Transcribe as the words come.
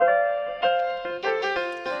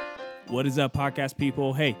What is up, podcast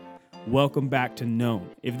people? Hey, welcome back to Known.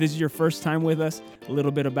 If this is your first time with us, a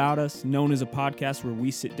little bit about us. Known is a podcast where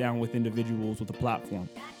we sit down with individuals with a platform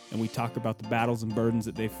and we talk about the battles and burdens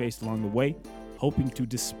that they've faced along the way, hoping to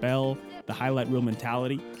dispel the highlight reel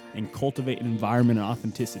mentality and cultivate an environment of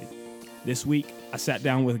authenticity. This week, I sat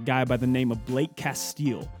down with a guy by the name of Blake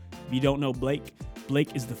Castile. If you don't know Blake,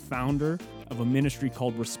 Blake is the founder of a ministry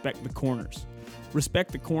called Respect the Corners.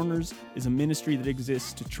 Respect the Corners is a ministry that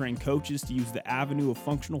exists to train coaches to use the avenue of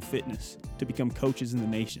functional fitness to become coaches in the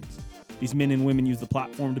nations. These men and women use the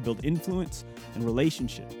platform to build influence and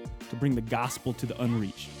relationship to bring the gospel to the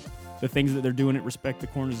unreached. The things that they're doing at Respect the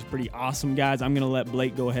Corners is pretty awesome, guys. I'm going to let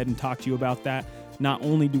Blake go ahead and talk to you about that. Not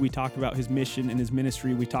only do we talk about his mission and his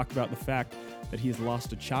ministry, we talk about the fact that he has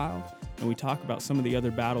lost a child, and we talk about some of the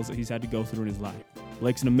other battles that he's had to go through in his life.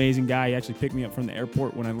 Blake's an amazing guy. He actually picked me up from the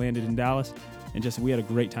airport when I landed in Dallas, and we had a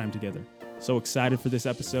great time together. So excited for this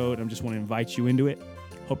episode. I just want to invite you into it.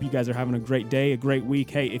 Hope you guys are having a great day, a great week.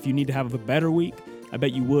 Hey, if you need to have a better week, I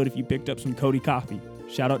bet you would if you picked up some Cody Coffee.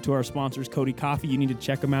 Shout out to our sponsors, Cody Coffee. You need to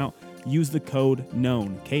check them out. Use the code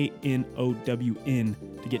KNOWN, K-N-O-W-N,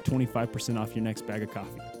 to get 25% off your next bag of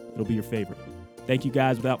coffee. It'll be your favorite. Thank you,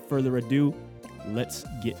 guys. Without further ado, let's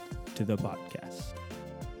get to the podcast.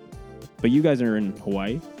 But you guys are in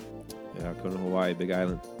Hawaii? Yeah, going to Hawaii, Big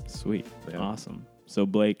Island. Sweet. Yeah. Awesome. So,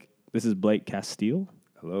 Blake, this is Blake Castile?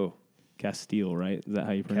 Hello. Castile, right? Is that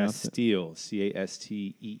how you pronounce Castile,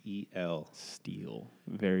 C-A-S-T-E-E-L. Steel.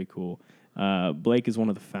 Very cool. Blake is one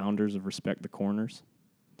of the founders of Respect the Corners.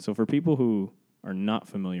 So for people who are not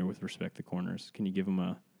familiar with Respect the Corners, can you give them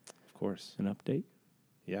Of course. an update?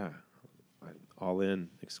 Yeah. All in,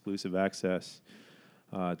 exclusive access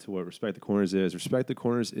to what Respect the Corners is. Respect the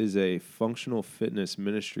Corners is a functional fitness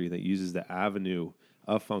ministry that uses the avenue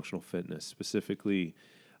of functional fitness, specifically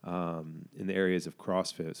in the areas of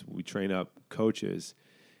CrossFit. So we train up coaches,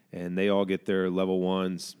 and they all get their level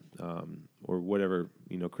ones or whatever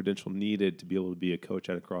credential needed to be able to be a coach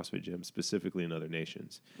at a CrossFit gym, specifically in other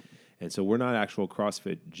nations. And so we're not actual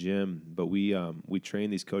CrossFit gym, but we train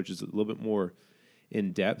these coaches a little bit more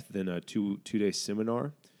in depth than a two-day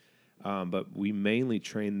seminar. But we mainly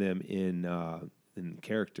train them in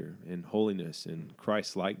character, in holiness, in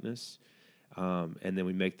Christ likeness. And then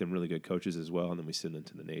we make them really good coaches as well, and then we send them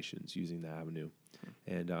to the nations using the avenue.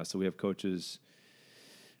 And so we have coaches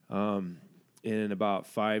in about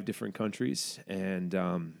 5 different countries, and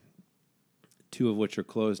 2 of which are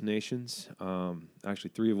closed nations,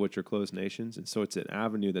 actually 3 of which are closed nations. And so it's an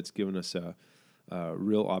avenue that's given us a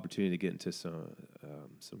real opportunity to get into some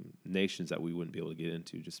nations that we wouldn't be able to get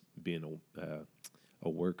into just being a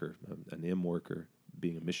worker, an M worker,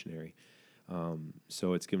 being a missionary.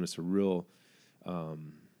 So it's given us a real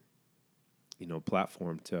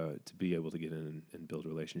platform to be able to get in and build a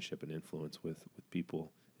relationship and influence with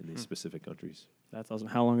people in these specific countries. That's awesome.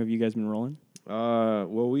 How long have you guys been rolling?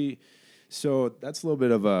 So that's a little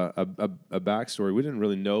bit of a backstory. We didn't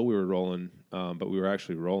really know we were rolling, but we were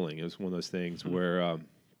actually rolling. It was one of those things where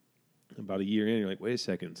about a year in, you're like, wait a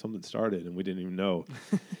second, something started, and we didn't even know.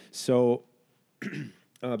 So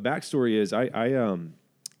backstory is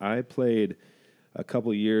I played a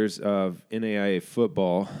couple of years of NAIA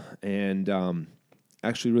football and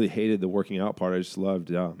actually really hated the working out part. I just loved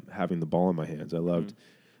having the ball in my hands. I loved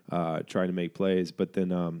trying to make plays, but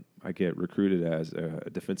then I get recruited as a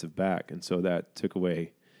defensive back, and so that took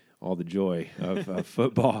away all the joy of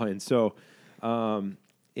football. And so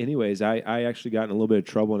anyways, I actually got in a little bit of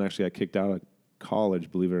trouble and actually got kicked out of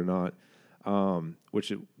college, believe it or not,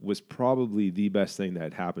 which was probably the best thing that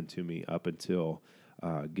had happened to me up until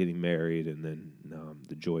getting married and then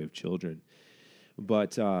the joy of children.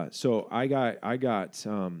 But so I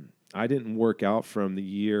didn't work out from the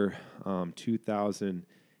year 2000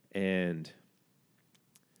 and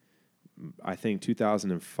I think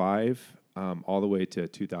 2005 all the way to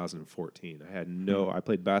 2014. I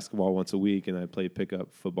played basketball once a week, and I played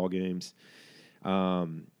pickup football games,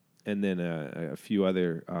 and then a few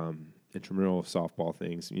other intramural softball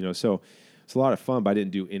things. So it's a lot of fun, but I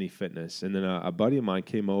didn't do any fitness. And then a buddy of mine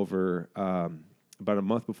came over about a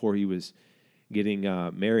month before he was getting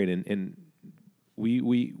married, and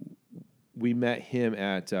we met him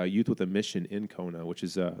at Youth with a Mission in Kona, which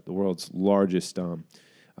is the world's largest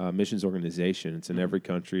missions organization. It's in every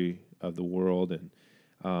country of the world, and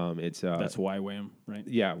it's That's YWAM, right?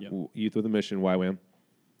 Yeah, Yep. Youth with a Mission, YWAM,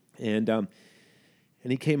 and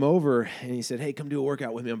he came over and he said, "Hey, come do a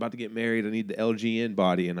workout with me. I'm about to get married. I need the LGN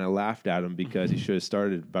body." And I laughed at him because he should have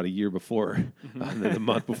started about a year before, the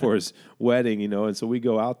month before his wedding, And so we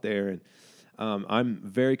go out there, and I'm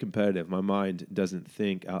very competitive. My mind doesn't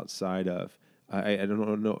think outside of I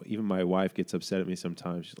don't know. Even my wife gets upset at me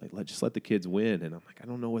sometimes. She's like, just let the kids win. And I'm like, I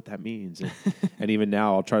don't know what that means. And even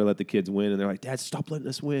now I'll try to let the kids win. And they're like, Dad, stop letting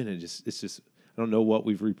us win. And it's just, I don't know what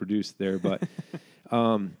we've reproduced there. But,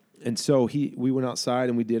 and so we went outside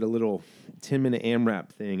and we did a little 10-minute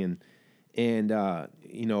AMRAP thing. And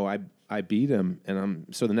you know, I beat him. And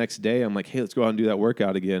so the next day I'm like, hey, let's go out and do that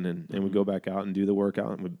workout again. And we go back out and do the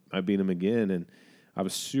workout. And I beat him again. And I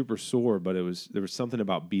was super sore, but there was something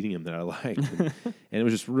about beating him that I liked, and it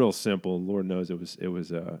was just real simple. Lord knows it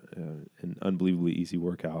was an unbelievably easy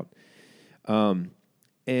workout. But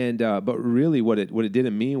really, what it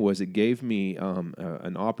didn't mean was it gave me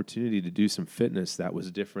an opportunity to do some fitness that was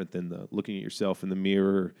different than the looking at yourself in the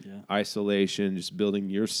mirror, isolation, just building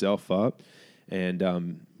yourself up, and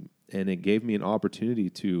it gave me an opportunity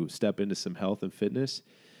to step into some health and fitness.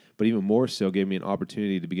 But even more so, gave me an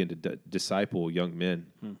opportunity to begin to disciple young men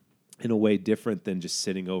in a way different than just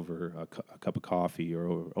sitting over a cup of coffee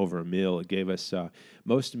or over a meal. It gave us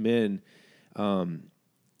most men,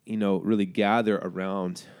 really gather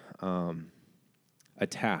around a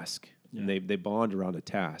task, and they bond around a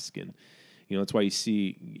task, and that's why you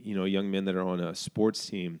see young men that are on a sports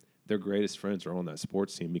team. Their greatest friends are on that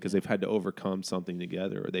sports team because they've had to overcome something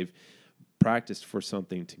together, or they've practiced for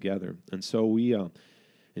something together, and so we.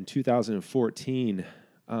 In 2014,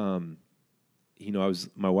 my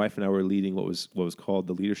wife and I were leading what was called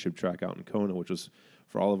the leadership track out in Kona, which was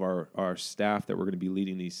for all of our staff that were going to be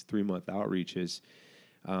leading these 3-month outreaches.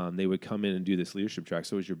 They would come in and do this leadership track.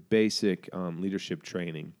 So it was your basic leadership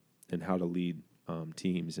training and how to lead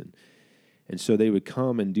teams, and so they would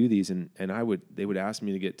come and do these, and they would ask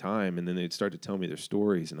me to get time, and then they'd start to tell me their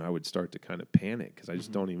stories, and I would start to kind of panic because I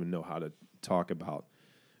just don't even know how to talk about,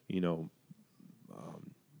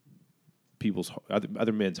 people's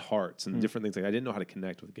other men's hearts and different things. Like I didn't know how to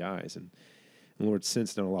connect with guys, and the Lord's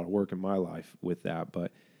since done a lot of work in my life with that.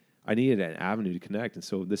 But I needed an avenue to connect, and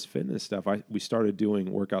so this fitness stuff, we started doing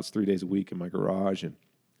workouts 3 days a week in my garage, and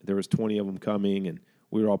there was 20 of them coming, and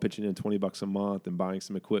we were all pitching in $20 a month and buying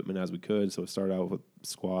some equipment as we could. So it started out with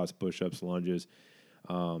squats, push-ups, lunges,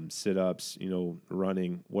 sit-ups,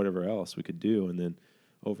 running, whatever else we could do, and then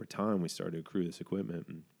over time we started to accrue this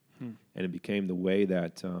equipment. And it became the way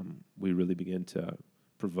that we really began to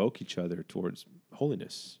provoke each other towards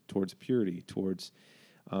holiness, towards purity, towards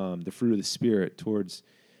the fruit of the Spirit, towards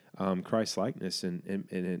Christ-likeness. And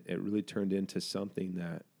it really turned into something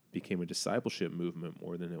that became a discipleship movement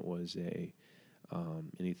more than it was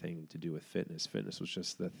anything to do with fitness. Fitness was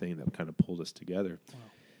just the thing that kind of pulled us together. Wow.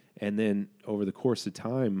 And then over the course of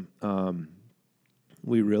time,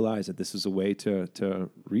 we realized that this was a way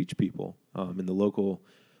to reach people in the local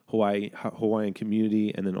Hawaiian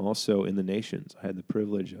community, and then also in the nations. I had the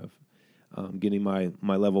privilege of getting my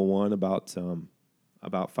level 1 about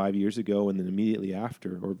 5 years ago, and then immediately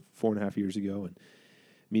after, or 4.5 years ago, and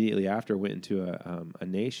immediately after went into a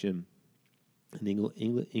nation, and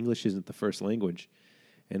English isn't the first language,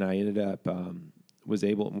 and I ended up was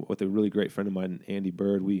able, with a really great friend of mine, Andy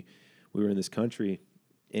Bird, we were in this country,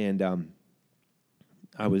 and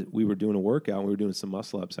we were doing a workout, and we were doing some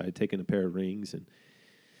muscle ups. I had taken a pair of rings,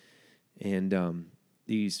 and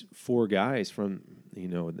these 4 guys from,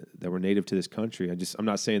 that were native to this country. I'm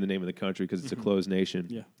not saying the name of the country because it's a closed nation.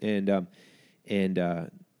 Yeah.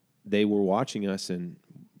 And they were watching us, and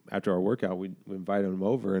after our workout, we invited them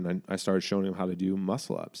over, and I started showing them how to do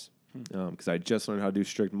muscle ups because I just learned how to do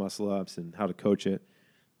strict muscle ups and how to coach it,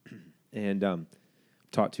 and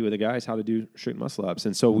taught 2 of the guys how to do strict muscle ups.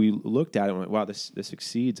 And so we looked at it and went, wow, this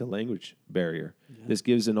exceeds a language barrier. Yeah. This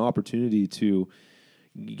gives an opportunity to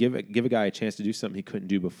give a guy a chance to do something he couldn't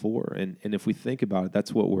do before. And if we think about it,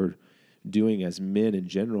 that's what we're doing as men in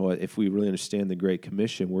general. If we really understand the Great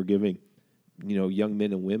Commission, we're giving, young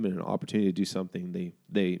men and women an opportunity to do something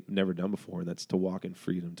they never done before, and that's to walk in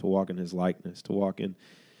freedom, to walk in His likeness, to walk in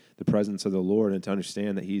the presence of the Lord, and to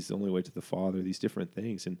understand that He's the only way to the Father, these different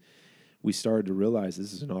things. And we started to realize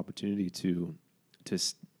this is an opportunity to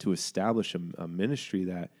establish a ministry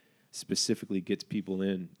that specifically gets people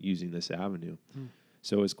in using this avenue.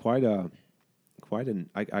 So it's quite an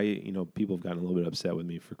people have gotten a little bit upset with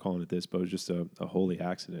me for calling it this, but it was just a holy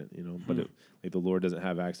accident, But like the Lord doesn't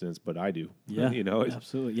have accidents, but I do. Yeah,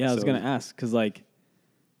 absolutely. Yeah, I was going to ask because,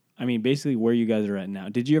 basically where you guys are at now.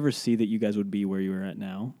 Did you ever see that you guys would be where you were at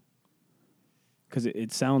now? Because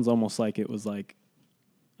it sounds almost like it was like,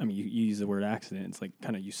 you use the word accident. It's like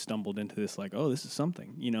kind of you stumbled into this, like, oh, this is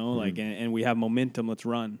something, and we have momentum. Let's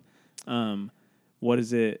run. What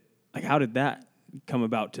is it like? How did that come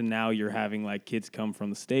about to now you're having kids come from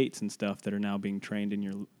the States and stuff that are now being trained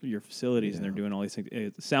in your facilities and they're doing all these things?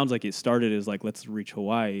 It sounds like it started as let's reach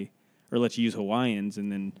Hawaii or let's use Hawaiians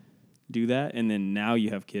and then do that. And then now you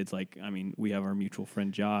have kids like, I mean, we have our mutual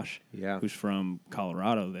friend Josh, who's from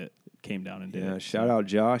Colorado, that came down and did it. Shout out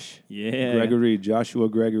Josh. Yeah. Joshua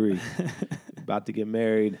Gregory. About to get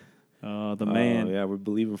married. Oh, the man. Yeah, we're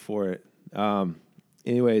believing for it.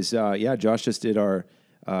 Anyways, Josh just did our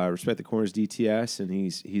Respect the Corners DTS, and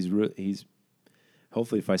he's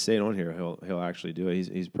hopefully, if I say it on here, he'll actually do it.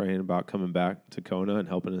 He's praying about coming back to Kona and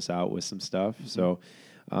helping us out with some stuff. Mm-hmm. So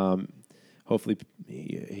hopefully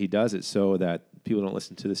he does it so that people don't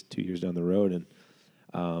listen to this 2 years down the road and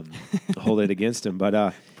hold it against him.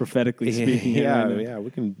 But prophetically speaking,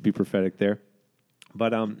 we can be prophetic there.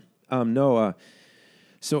 But no.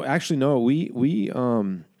 So actually, no. We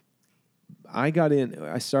I got in.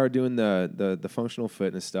 I started doing the functional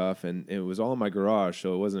fitness stuff, and it was all in my garage,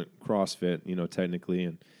 so it wasn't CrossFit, technically.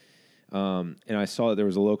 And I saw that there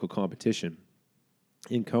was a local competition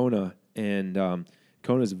in Kona, and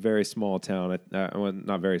Kona is a very small town. Well,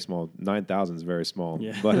 not very small. 9,000 is very small.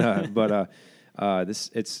 Yeah. But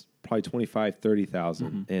it's probably 25,000, 30,000,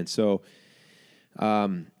 mm-hmm. And so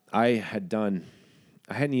I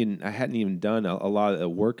hadn't even done a lot of the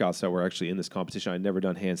workouts that were actually in this competition. I'd never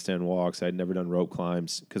done handstand walks. I'd never done rope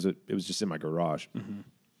climbs because it was just in my garage. Mm-hmm.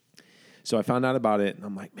 So I found out about it, and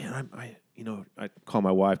I'm like, man, I called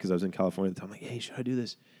my wife because I was in California at the time. I'm like, hey, should I do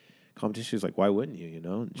this competition? She's like, why wouldn't you?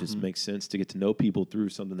 It just mm-hmm. makes sense to get to know people through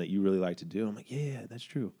something that you really like to do. I'm like, yeah, that's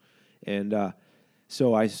true. And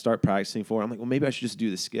so I start practicing for it. I'm like, well, maybe I should just do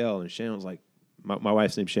the scale. And Shannon was like, my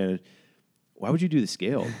wife's name's Shannon. Why would you do the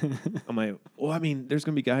scale? I'm like, well, I mean, there's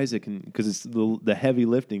going to be guys that can, because it's the heavy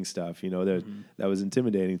lifting stuff, mm-hmm. that was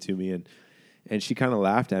intimidating to me. And she kind of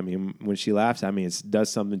laughed at me. And when she laughs at me, it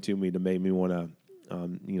does something to me to make me want to,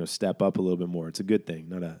 step up a little bit more. It's a good thing,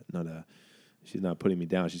 not a. She's not putting me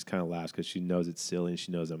down. She's kind of laughs because she knows it's silly and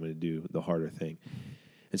she knows I'm going to do the harder thing.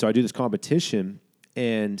 And so I do this competition,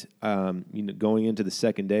 and going into the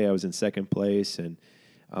second day, I was in second place, and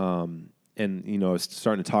I was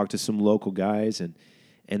starting to talk to some local guys, and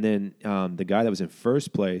then the guy that was in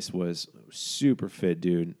first place was super fit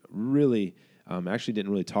dude. Really, actually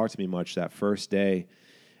didn't really talk to me much that first day.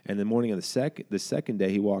 And the morning of the second day,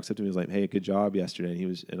 he walks up to me. He was like, "Hey, good job yesterday."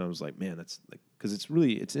 And I was like, "Man, that's like," because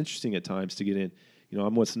it's interesting at times to get in.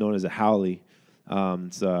 I'm what's known as a haole.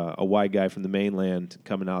 It's a white guy from the mainland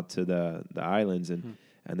coming out to the islands, and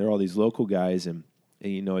they're all these local guys, and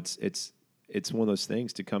it's one of those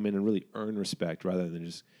things to come in and really earn respect rather than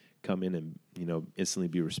just come in and instantly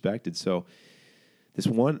be respected. So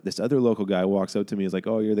this other local guy walks up to me. He's like,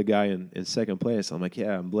 "Oh, you're the guy in second place." I'm like,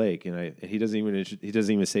 "Yeah, I'm Blake." And he doesn't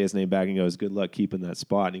even say his name back and goes, "Good luck keeping that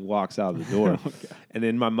spot." And he walks out of the door. Oh, and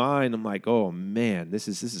in my mind, I'm like, "Oh man, this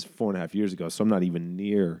is 4.5 years ago, so I'm not even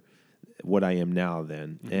near what I am now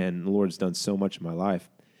then." Mm-hmm. And the Lord's done so much in my life,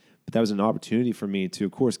 but that was an opportunity for me to,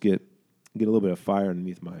 of course, get a little bit of fire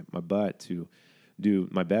underneath my butt to do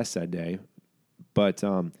my best that day. But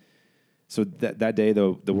so that day,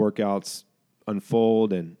 the workouts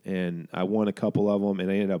unfold, and I won a couple of them,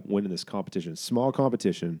 and I ended up winning this competition, small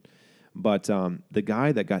competition. But the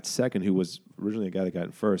guy that got second, who was originally the guy that got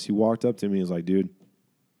in first, he walked up to me and was like, "Dude,"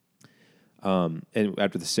 and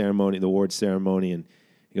after the award ceremony, and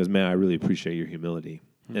he goes, "Man, I really appreciate your humility."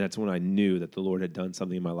 Mm-hmm. And that's when I knew that the Lord had done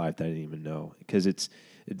something in my life that I didn't even know, because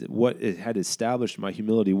what it had established my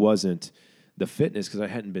humility wasn't the fitness, because I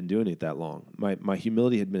hadn't been doing it that long. My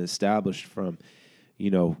humility had been established from,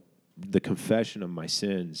 the confession of my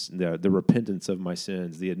sins, the repentance of my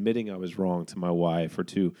sins, the admitting I was wrong to my wife or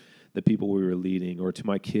to the people we were leading or to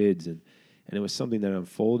my kids. And it was something that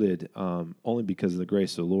unfolded only because of the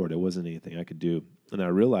grace of the Lord. It wasn't anything I could do. And I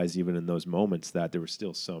realized even in those moments that there was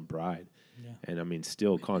still some pride. Yeah. And I mean,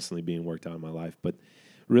 still constantly being worked out in my life. But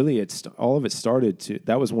really, all of it started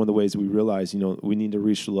that was one of the ways we realized, we need to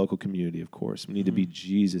reach the local community, of course. We need to be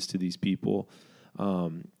Jesus to these people.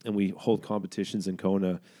 And we hold competitions in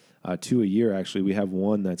Kona 2 a year, actually. We have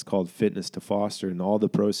one that's called Fitness to Foster, and all the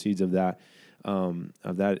proceeds of that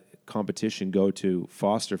competition go to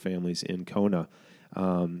foster families in Kona.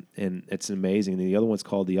 And it's amazing. And the other one's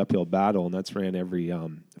called the Uphill Battle, and that's ran every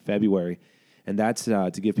February. And that's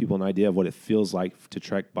to give people an idea of what it feels like to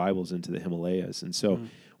trek Bibles into the Himalayas. And so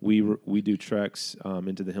we do treks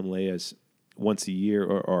into the Himalayas once a year,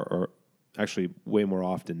 or actually way more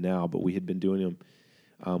often now, but we had been doing them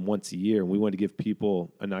once a year. And we wanted to give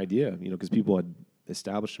people an idea, because people had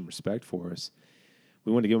established some respect for us.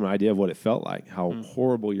 We wanted to give them an idea of what it felt like, how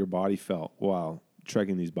horrible your body felt while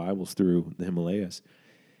trekking these Bibles through the Himalayas.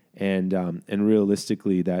 And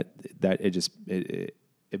realistically, that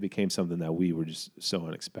it became something that we were just so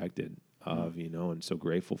unexpected of, and so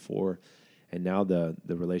grateful for. And now the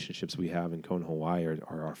relationships we have in Kona, Hawaii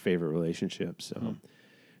are our favorite relationships.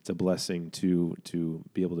 It's a blessing to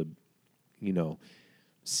be able to,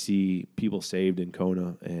 see people saved in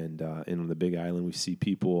Kona and on the Big Island. We see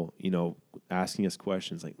people, asking us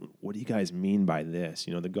questions like, what do you guys mean by this?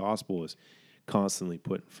 The gospel is constantly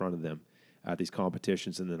put in front of them at these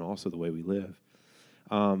competitions, and then also the way we live.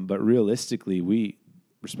 But realistically, we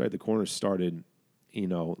Respect the Corners started,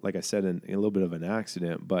 like I said, in a little bit of an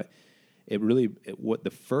accident, but what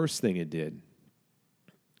the first thing it did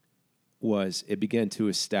was it began to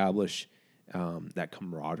establish that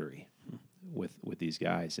camaraderie with these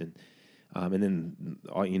guys, and then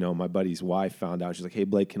my buddy's wife found out. She's like, "Hey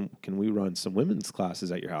Blake, can we run some women's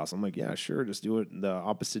classes at your house?" I'm like, "Yeah, sure. Just do it the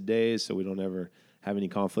opposite days so we don't ever have any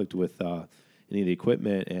conflict with any of the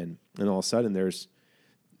equipment." And all of a sudden, there's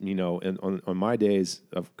and on my days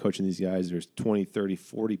of coaching these guys, there's 20, 30,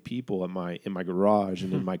 40 people in my garage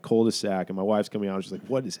and in my cul-de-sac, and my wife's coming out and she's like,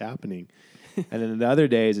 "What is happening?" And then the other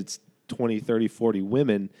days, it's 20, 30, 40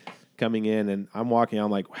 women coming in, and I'm walking out,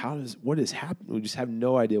 I'm like, what is happening? We just have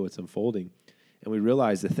no idea what's unfolding. And we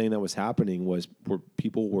realized the thing that was happening was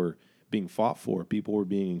people were being fought for, people were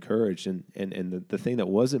being encouraged, and the thing that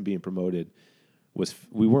wasn't being promoted was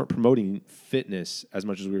we weren't promoting fitness as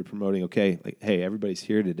much as we were promoting, hey, everybody's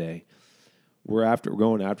here today. We're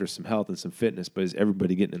going after some health and some fitness, but is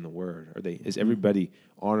everybody getting in the Word? Is everybody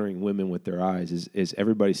honoring women with their eyes? Is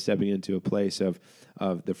everybody stepping into a place of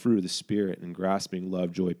the fruit of the Spirit and grasping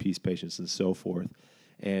love, joy, peace, patience, and so forth?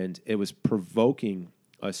 And it was provoking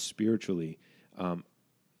us spiritually,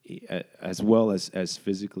 as well as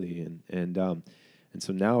physically, and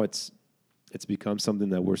so now it's become something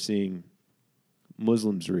that we're seeing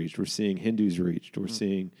Muslims reached, we're seeing Hindus reached, we're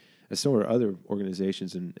seeing so are other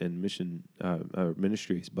organizations and mission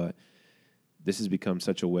ministries, but this has become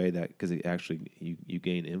such a way that because it actually you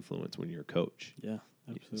gain influence when you're a coach. Yeah,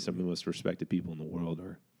 absolutely. Some of the most respected people in the world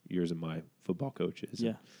are yours and my football coaches.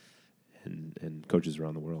 Yeah, and coaches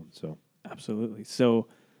around the world. So absolutely. So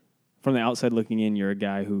from the outside looking in, you're a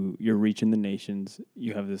guy who you're reaching the nations.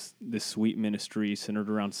 You have this sweet ministry centered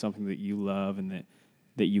around something that you love and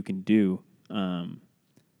that you can do.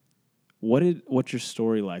 What's your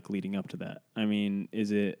story like leading up to that? I mean,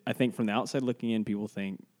 I think from the outside looking in, people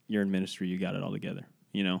think you're in ministry, you got it all together,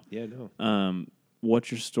 Yeah, no.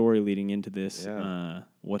 What's your story leading into this? Yeah.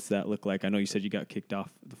 What's that look like? I know you said you got kicked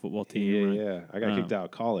off the football team. Yeah. I got kicked out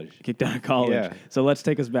of college. Yeah. So let's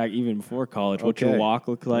take us back even before college. What's your walk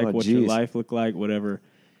look like? What's your life look like? Whatever.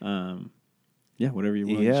 Whatever you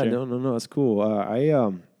want to share. Yeah, no, that's cool.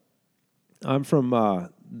 I'm from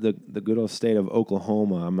the good old state of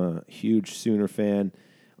Oklahoma. I'm a huge Sooner fan.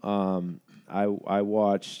 I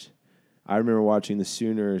remember watching the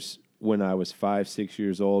Sooners when I was 5, 6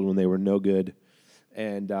 years old when they were no good,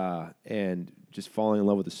 and just falling in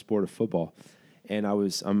love with the sport of football. And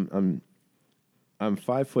I'm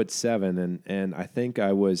 5'7", and I think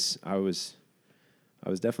I was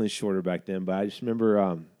definitely shorter back then, but I just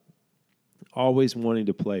remember always wanting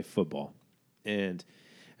to play football, and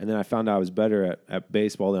then I found out I was better at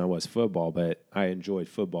baseball than I was football, but I enjoyed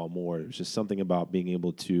football more. It was just something about being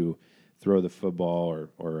able to throw the football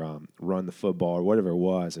or run the football or whatever it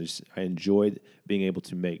was. I enjoyed being able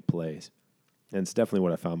to make plays, and it's definitely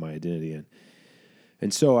what I found my identity in.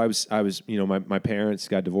 And so I was my parents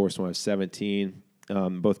got divorced when I was 17.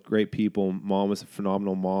 Both great people. Mom was a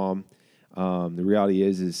phenomenal mom. The reality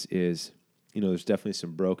is there's definitely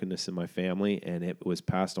some brokenness in my family, and it was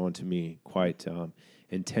passed on to me quite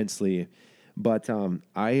intensely. But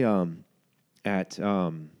at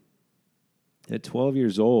 12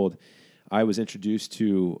 years old, I was introduced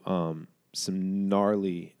to some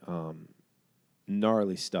gnarly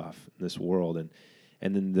stuff in this world, and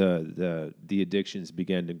then the addictions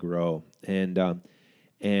began to grow, and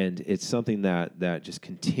it's something that just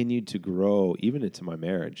continued to grow even into my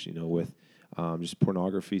marriage. With just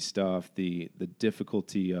pornography stuff, the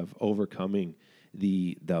difficulty of overcoming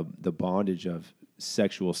the bondage of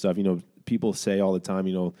sexual stuff. People say all the time,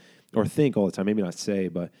 or think all the time, maybe not say,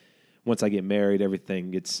 but once I get married, everything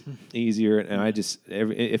gets easier. And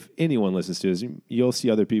if anyone listens to this, you'll see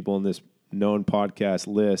other people in this known podcast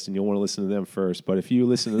list, and you'll want to listen to them first. But if you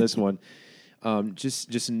listen to this one,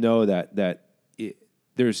 just know that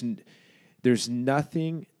there's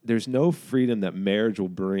no freedom that marriage will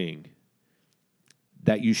bring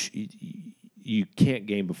that you can't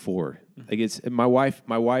gain before. Like my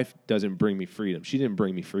wife doesn't bring me freedom. She didn't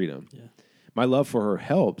bring me freedom. Yeah. My love for her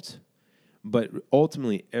helped, but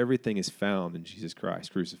ultimately everything is found in Jesus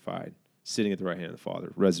Christ, crucified, sitting at the right hand of the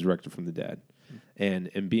Father, resurrected from the dead,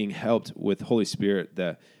 and being helped with Holy Spirit,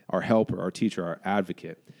 our helper, our teacher, our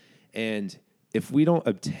advocate. And if we don't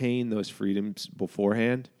obtain those freedoms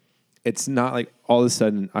beforehand, it's not like all of a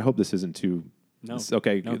sudden, I hope this isn't too, No.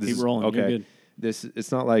 okay. No, this keep is, rolling. Okay. You're good.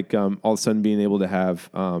 It's not like all of a sudden being able to have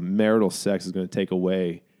marital sex is going to take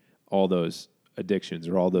away all those addictions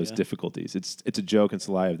or all those difficulties. It's a joke. It's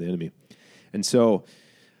a lie of the enemy. And so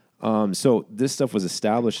this stuff was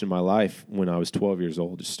established in my life when I was 12 years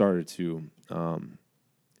old. Just started to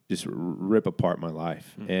just rip apart my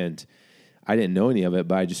life. And I didn't know any of it,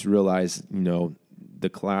 but I just realized, the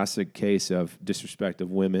classic case of disrespect of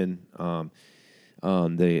women,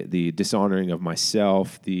 the dishonoring of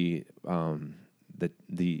myself, I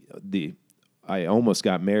almost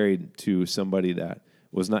got married to somebody that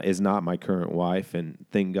is not my current wife, and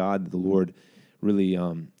thank God the Lord really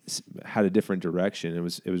had a different direction. It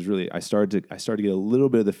was really I started to get a little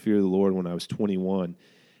bit of the fear of the Lord when I was 21,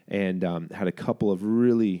 and had a couple of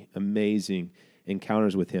really amazing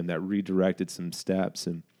encounters with Him that redirected some steps,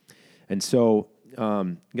 and so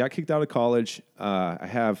got kicked out of college.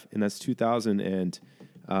 And that's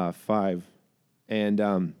 2005, and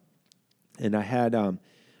I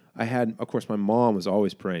had, of course, my mom was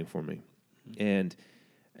always praying for me, and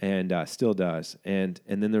still does. And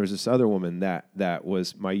then there was this other woman that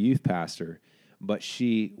was my youth pastor, but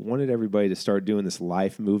she wanted everybody to start doing this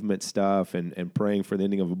life movement stuff and praying for the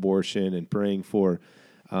ending of abortion and praying for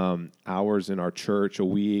hours in our church a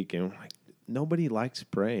week. And like, nobody likes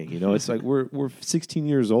praying. It's like we're 16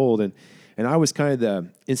 years old, and I was kind of the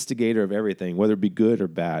instigator of everything, whether it be good or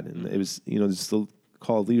bad. And it was, just the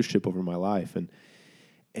call of leadership over my life. And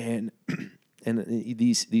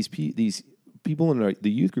these people in the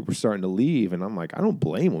youth group were starting to leave, and I'm like, I don't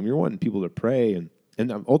blame them. You're wanting people to pray, and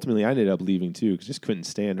ultimately I ended up leaving too because I just couldn't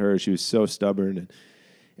stand her. She was so stubborn,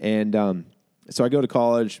 and so I go to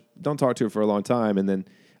college, don't talk to her for a long time, and then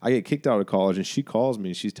I get kicked out of college, and she calls me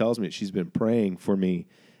and she tells me that she's been praying for me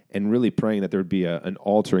and really praying that there would be an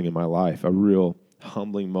altering in my life, a real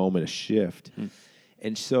humbling moment, a shift.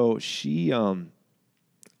 And so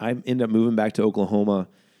I ended up moving back to Oklahoma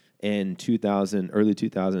in early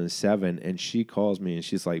 2007, and she calls me and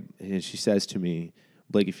she says to me,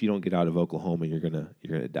 Blake, if you don't get out of Oklahoma, you're gonna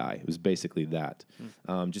die. It was basically that,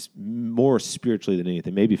 just more spiritually than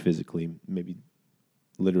anything, maybe physically, maybe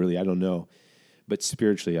literally, I don't know, but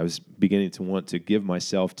spiritually, I was beginning to want to give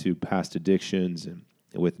myself to past addictions and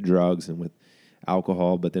with drugs and with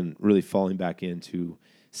alcohol, but then really falling back into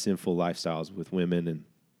sinful lifestyles with women,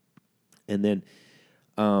 and then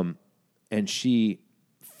she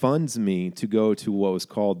funds me to go to what was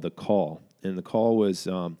called The Call. And The Call was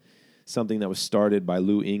something that was started by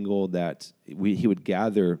Lou Engle, that he would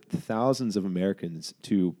gather thousands of Americans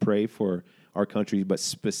to pray for our country, but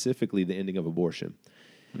specifically the ending of abortion.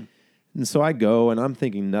 And so I go, and I'm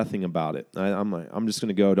thinking nothing about it. I'm like, I'm just going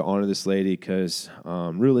to go to honor this lady because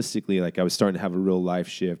realistically, like, I was starting to have a real life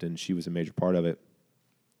shift, and she was a major part of it.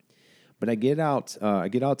 But I get out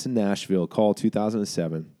to Nashville, Call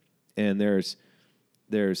 2007, and there's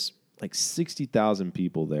like 60,000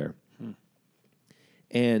 people there.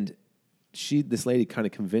 And this lady kind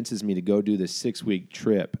of convinces me to go do this 6-week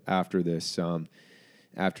trip after this thing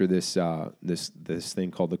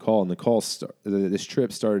called The Call. And this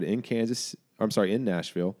trip started in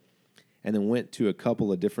Nashville, and then went to a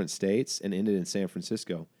couple of different states and ended in San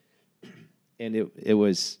Francisco. And it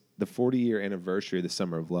was the 40-year anniversary of the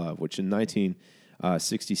Summer of Love, which in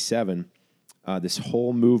 1967, this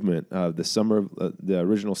whole movement of the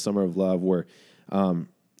original Summer of Love, where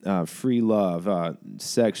free love,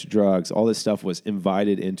 sex, drugs, all this stuff was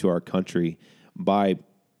invited into our country by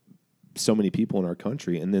so many people in our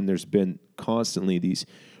country. And then there's been constantly these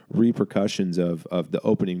repercussions of the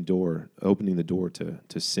opening the door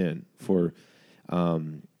to sin for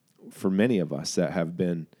many of us that have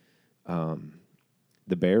been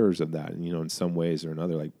the bearers of that. And, in some ways or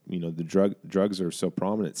another, like, the drugs are so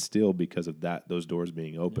prominent still because of those doors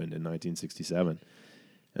being opened in 1967.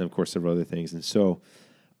 And of course, several other things. And so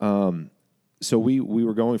we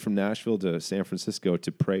were going from Nashville to San Francisco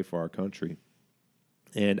to pray for our country.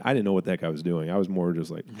 And I didn't know what the heck I was doing. I was more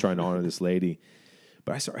just like trying to honor this lady.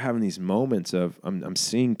 But I started having these moments of I'm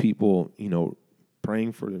seeing people,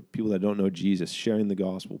 praying for people that don't know Jesus, sharing the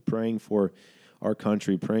gospel, praying for our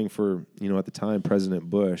country, praying for, at the time, President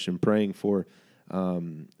Bush, and praying for, our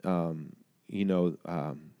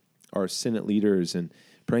Senate leaders, and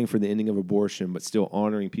praying for the ending of abortion, but still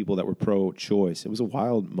honoring people that were pro-choice. It was a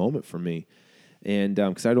wild moment for me. And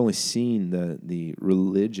because I'd only seen the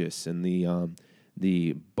religious and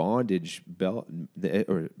the bondage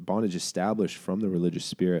bondage established from the religious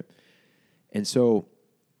spirit. And so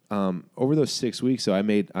over those 6 weeks, so I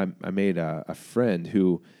made a friend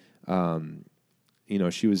who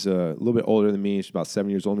she was a little bit older than me. She's about 7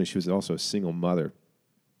 years older than me. She was also a single mother.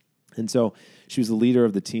 And so she was the leader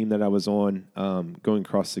of the team that I was on, going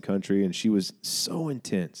across the country, and she was so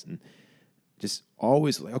intense and just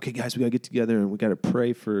always like, okay, guys, we got to get together and we got to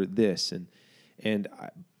pray for this.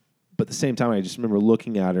 But at the same time, I just remember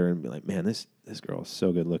looking at her and be like, man, this girl is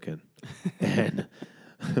so good looking. And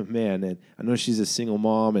man, and I know she's a single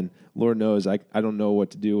mom, and Lord knows I don't know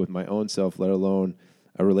what to do with my own self, let alone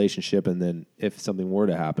a relationship, and then if something were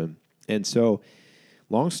to happen. And so,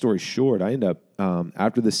 long story short, I end up,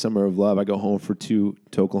 after this summer of love, I go home to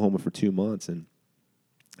Oklahoma for 2 months and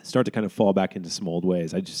start to kind of fall back into some old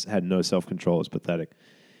ways. I just had no self-control. It was pathetic.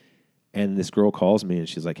 And this girl calls me, and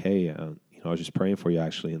she's like, hey, I was just praying for you,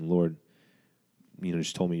 actually, and Lord,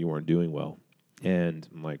 just told me you weren't doing well. And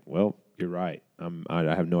I'm like, well, you're right. I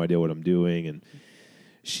have no idea what I'm doing. And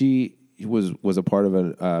she was a part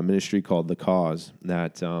of a ministry called The Cause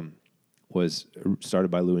that was started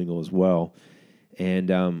by Lou Engle as well, and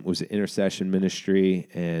was an intercession ministry.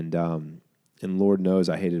 And Lord knows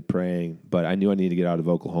I hated praying, but I knew I needed to get out of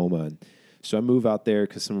Oklahoma. And so I moved out there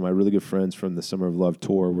because some of my really good friends from the Summer of Love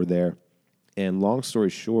tour were there. And long story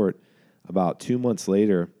short, about 2 months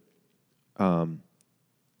later,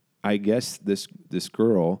 I guess this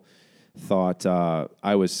girl thought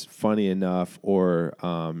I was funny enough or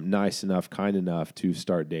nice enough, kind enough to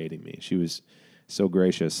start dating me. She was so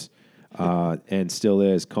gracious and still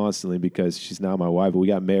is constantly, because she's now my wife. But we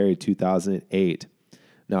got married 2008.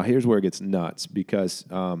 Now, here's where it gets nuts, because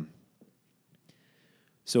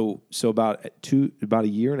so about a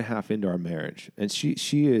year and a half into our marriage, and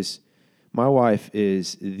my wife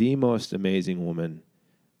is the most amazing woman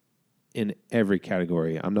in every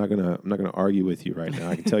category. I'm not gonna argue with you right now.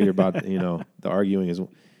 I can tell you about the arguing is.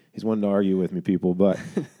 He's wanting to argue with me, people, but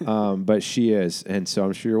she is, and so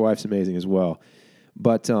I'm sure your wife's amazing as well.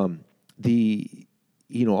 But all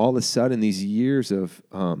of a sudden, these years of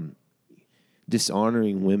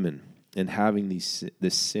dishonoring women and having this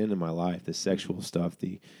sin in my life, the sexual stuff,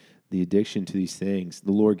 the addiction to these things,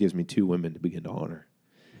 the Lord gives me 2 women to begin to honor,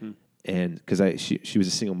 and because she was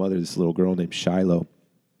a single mother, this little girl named Shiloh.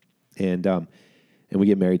 And we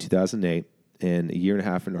get married 2008, and a year and a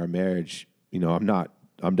half into our marriage,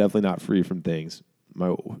 I'm definitely not free from things.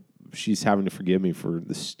 She's having to forgive me for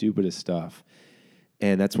the stupidest stuff.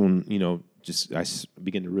 And that's when, I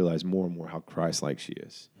begin to realize more and more how Christ-like she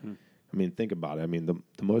is. I mean, think about it. I mean, one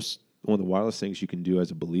of the wildest things you can do as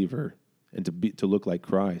a believer and to look like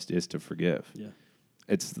Christ is to forgive. Yeah.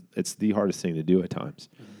 It's the hardest thing to do at times.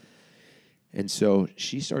 Mm-hmm. And so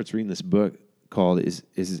she starts reading this book called Is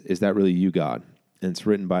That Really You, God? And it's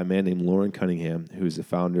written by a man named Lauren Cunningham, who's the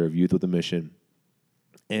founder of Youth with a Mission.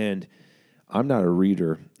 And I'm not a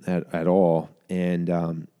reader at all.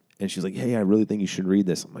 And she's like, hey, I really think you should read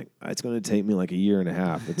this. I'm like, it's going to take me like a year and a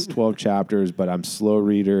half. It's 12 chapters, but I'm a slow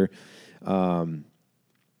reader. So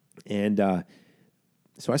I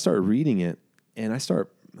started reading it, and I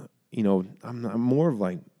start, I'm more of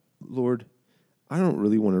like, Lord, I don't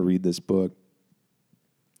really want to read this book.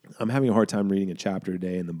 I'm having a hard time reading a chapter a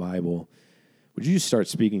day in the Bible. Would you just start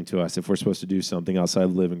speaking to us if we're supposed to do something outside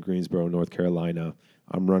of live in Greensboro, North Carolina?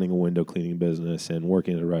 I'm running a window cleaning business and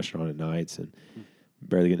working at a restaurant at nights and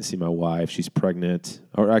barely getting to see my wife. She's pregnant.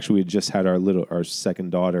 Or actually, we had just had our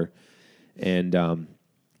second daughter. And all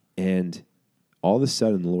of a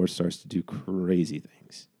sudden, the Lord starts to do crazy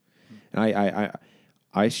things. And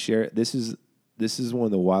I share, this is one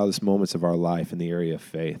of the wildest moments of our life in the area of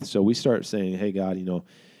faith. So we start saying, hey, God,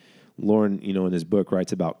 Lauren, in his book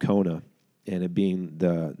writes about Kona and it being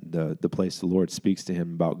the place the Lord speaks to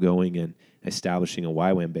him about going and establishing a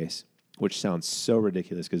YWAM base, which sounds so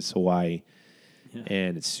ridiculous because it's Hawaii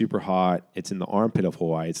and it's super hot. It's in the armpit of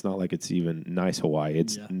Hawaii. It's not like it's even nice Hawaii.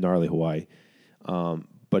 It's gnarly Hawaii.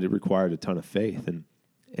 But it required a ton of faith.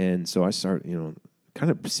 And so I start, kind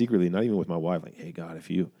of secretly, not even with my wife, like, hey, God, if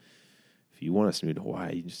you want us to move to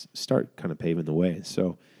Hawaii, you just start kind of paving the way.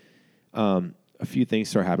 So a few things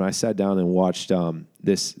started happening. I sat down and watched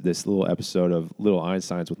this little episode of Little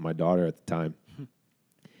Einsteins with my daughter at the time.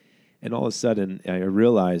 And all of a sudden, I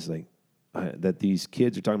realized that these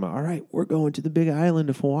kids are talking about, all right, we're going to the big island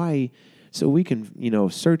of Hawaii so we can,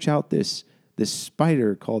 search out this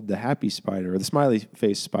spider called the happy spider or the smiley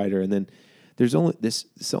face spider. And then there's only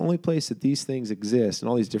it's the only place that these things exist and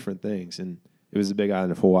all these different things. And it was the big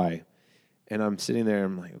island of Hawaii. And I'm sitting there,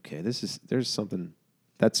 I'm like, okay, there's something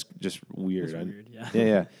that's just weird. That's weird, yeah.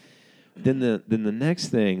 Yeah. Then the next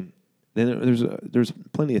thing, there's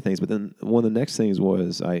plenty of things, but then one of the next things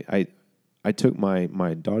was I took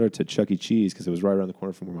my daughter to Chuck E. Cheese because it was right around the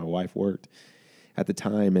corner from where my wife worked at the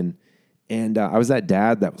time, And I was that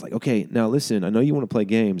dad that was like, okay, now listen, I know you want to play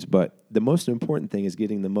games, but the most important thing is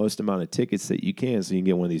getting the most amount of tickets that you can so you can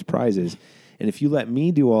get one of these prizes. And if you let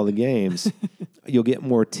me do all the games, you'll get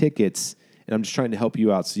more tickets. And I'm just trying to help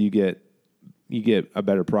you out so you get a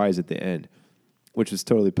better prize at the end, which is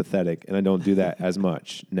totally pathetic. And I don't do that as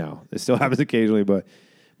much now. It still happens occasionally, but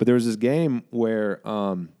there was this game where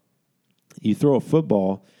you throw a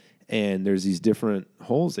football and there's these different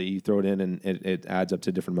holes that you throw it in, and it adds up to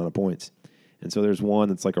a different amount of points. And so there's one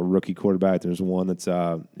that's like a rookie quarterback. There's one that's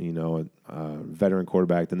a veteran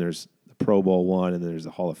quarterback. Then there's the Pro Bowl one, and then there's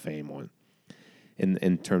the Hall of Fame one.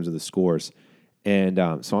 In terms of the scores, and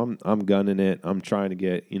so I'm gunning it. I'm trying to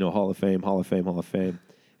get Hall of Fame,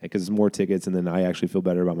 because there's more tickets, and then I actually feel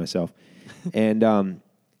better about myself. And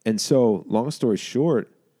so long story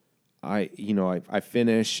short, I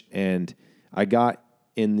finish, and I got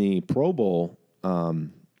in the Pro Bowl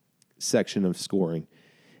section of scoring.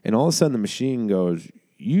 And all of a sudden, the machine goes,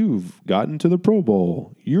 "You've gotten to the Pro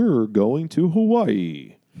Bowl. You're going to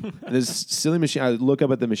Hawaii." And this silly machine, I look up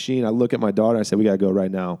at the machine. I look at my daughter. I said, "We got to go right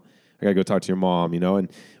now. I got to go talk to your mom," And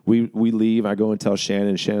we leave. I go and tell Shannon.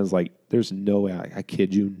 And Shannon's like, "There's no way. I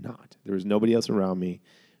kid you not. There was nobody else around me.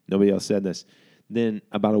 Nobody else said this." Then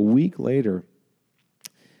about a week later,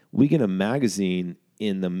 we get a magazine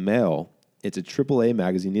in the mail. It's a AAA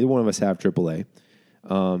magazine. Neither one of us have AAA.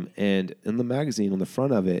 And in the magazine, on the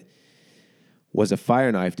front of it, was a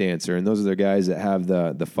fire knife dancer. And those are the guys that have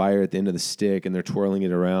the fire at the end of the stick, and they're twirling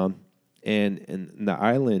it around. And the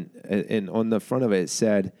island, and on the front of it, it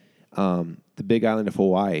said the Big Island of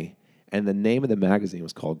Hawaii. And the name of the magazine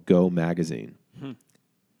was called Go Magazine.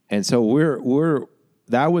 And so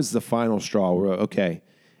that was the final straw. We're okay.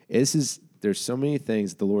 There's so many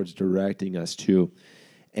things the Lord's directing us to.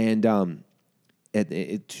 And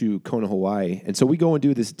to Kona, Hawaii. And so we go and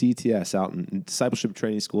do this DTS out in Discipleship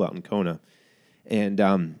Training School out in Kona. And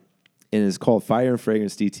it's called Fire and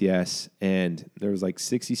Fragrance DTS. And there was like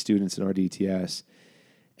 60 students in our DTS.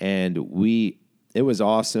 And it was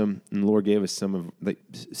awesome. And the Lord gave us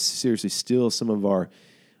seriously, still some of our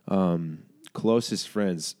closest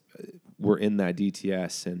friends were in that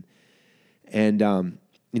DTS. And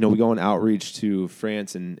we go on outreach to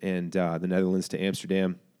France and the Netherlands, to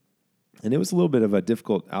Amsterdam. And it was a little bit of a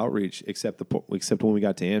difficult outreach, except when we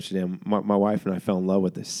got to Amsterdam. My wife and I fell in love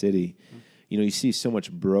with the city. You see so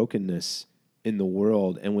much brokenness in the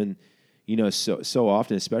world, and when so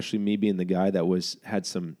often, especially me being the guy that had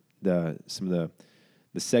some of the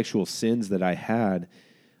sexual sins that I had,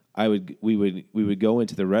 we would go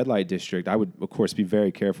into the red light district. I would, of course, be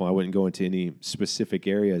very careful. I wouldn't go into any specific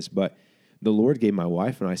areas, but the Lord gave my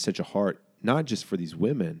wife and I such a heart, not just for these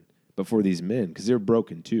women, but for these men, because they're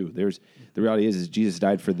broken too. The reality is Jesus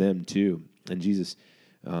died for them too, and Jesus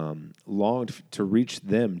longed to reach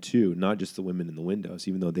them too, not just the women in the windows,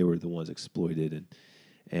 even though they were the ones exploited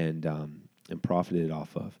and profited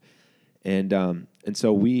off of. And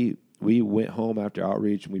so we went home after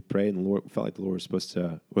outreach and we prayed, and the Lord felt like we were supposed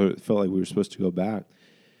to go back.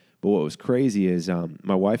 But what was crazy is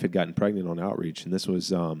my wife had gotten pregnant on outreach, and this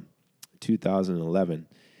was 2011.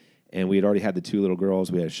 And we had already had the two little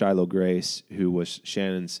girls. We had Shiloh Grace, who was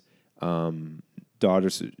Shannon's daughter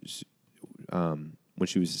when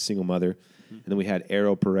she was a single mother. Mm-hmm. And then we had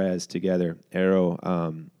Arrow Perez together. Arrow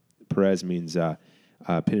Perez means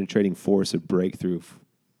penetrating force of breakthrough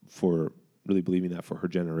for really believing that for her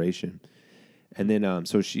generation. And then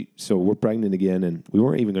so we're pregnant again, and we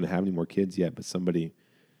weren't even going to have any more kids yet, but somebody,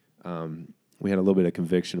 we had a little bit of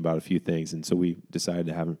conviction about a few things, and so we decided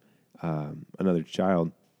to have another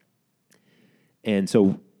child. And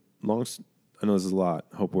so, I know this is a lot.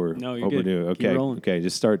 Hope we're doing okay. Okay,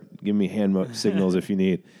 just start giving me hand signals if you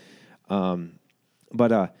need.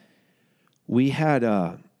 But we had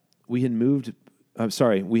moved.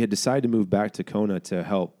 We had decided to move back to Kona to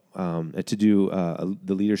help to do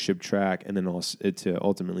the leadership track, and then also to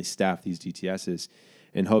ultimately staff these DTSs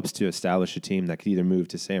in hopes to establish a team that could either move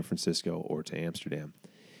to San Francisco or to Amsterdam.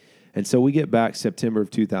 And so we get back September of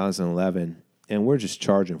 2011. And we're just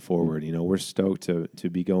charging forward. We're stoked to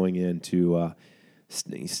be going into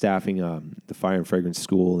staffing the Fire and Fragrance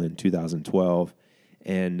School in 2012,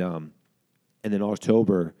 and then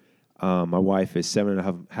October, my wife is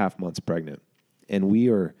 7.5 months pregnant, and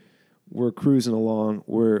we're cruising along.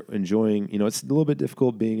 We're enjoying. It's a little bit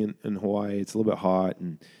difficult being in Hawaii. It's a little bit hot,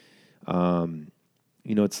 and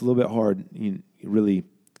it's a little bit hard. Really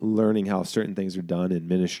learning how certain things are done in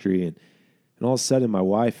ministry and all of a sudden, my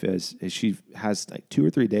wife, as she has like 2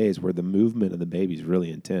 or 3 days where the movement of the baby is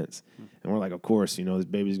really intense. And we're like, of course, this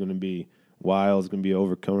baby's going to be wild. It's going to be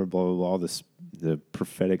overcome, blah, blah, blah, all the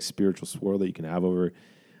prophetic spiritual swirl that you can have over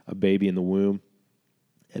a baby in the womb,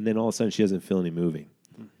 and then all of a sudden she doesn't feel any moving,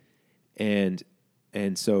 and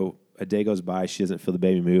so a day goes by, she doesn't feel the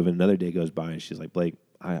baby move, and another day goes by, and she's like, Blake,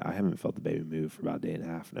 I haven't felt the baby move for about a day and a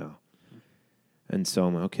half now. And so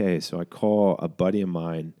I'm like, okay. So I call a buddy of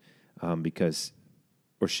mine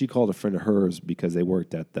she called a friend of hers because they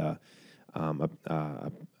worked at the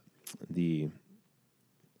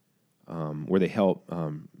where they help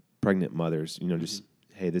pregnant mothers. Just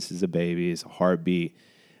hey, this is a baby, it's a heartbeat.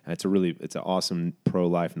 And it's an awesome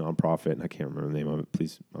pro-life nonprofit, and I can't remember the name of it.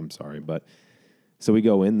 Please, I'm sorry, but so we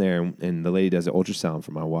go in there, and the lady does an ultrasound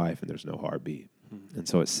for my wife, and there's no heartbeat. And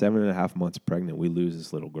so at 7.5 months pregnant, we lose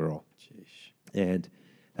this little girl. Jeez. And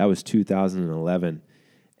that was 2011.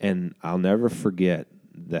 And I'll never forget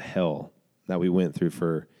the hell that we went through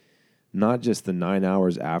for not just the 9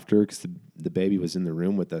 hours after, because the baby was in the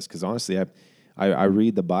room with us. Because honestly, I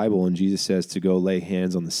read the Bible, and Jesus says to go lay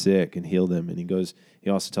hands on the sick and heal them. And he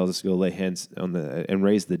also tells us to go lay hands on and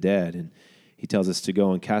raise the dead. And he tells us to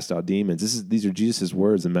go and cast out demons. These are Jesus'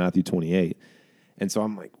 words in Matthew 28. And so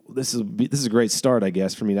I'm like, well, this is a great start, I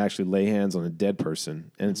guess, for me to actually lay hands on a dead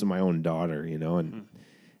person, and it's my own daughter, and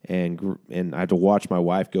I have to watch my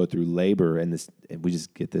wife go through labor, and we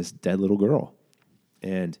just get this dead little girl,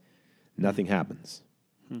 and nothing happens,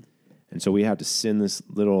 and so we have to send this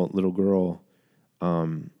little girl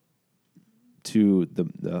to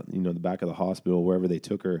the back of the hospital, wherever they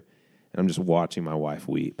took her, and I'm just watching my wife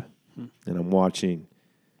weep, and I'm watching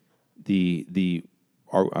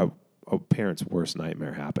our parents' worst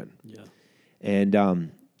nightmare happen. Yeah. And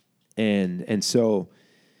so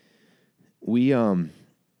we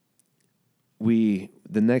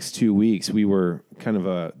the next 2 weeks we were kind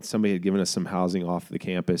of somebody had given us some housing off the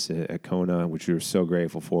campus at Kona, which we were so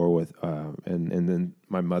grateful for. And then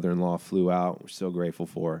my mother-in-law flew out. We're so grateful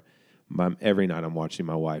for. Every night I'm watching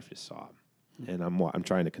my wife just sob, and I'm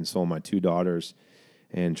trying to console my two daughters,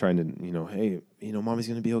 and trying to hey, mommy's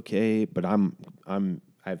gonna be okay, but I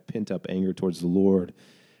have pent up anger towards the Lord.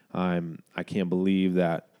 I can't believe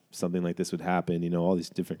that something like this would happen. All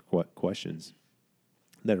these different questions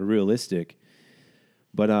that are realistic.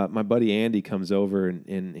 But my buddy Andy comes over,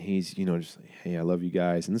 and he's just like, hey, I love you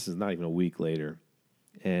guys. And this is not even a week later.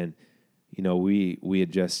 And he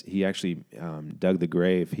actually dug the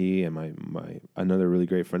grave. He and my another really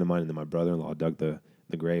great friend of mine, and then my brother-in-law dug the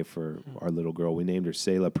grave for our little girl. We named her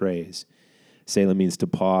Selah Praise. Selah means to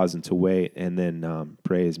pause and to wait, and then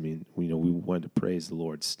praise means we wanted to praise the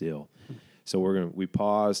Lord still. So we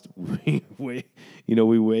paused, we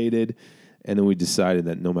waited, and then we decided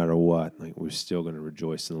that no matter what, we're still going to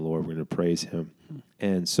rejoice in the Lord. We're going to praise Him.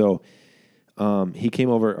 And so he came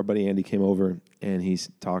over. Our buddy Andy came over, and he's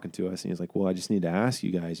talking to us, and he's like, "Well, I just need to ask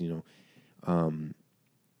you guys, when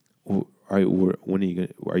are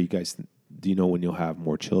you guys? Do you know when you'll have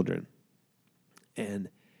more children?" And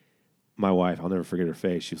my wife, I'll never forget her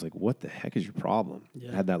face. She was like, "What the heck is your problem?"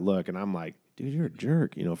 Yeah. I had that look, and I'm like, "Dude, you're a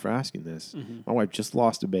jerk, for asking this." My wife just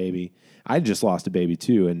lost a baby. I just lost a baby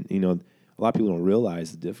too, and a lot of people don't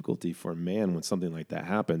realize the difficulty for a man when something like that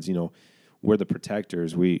happens. We're the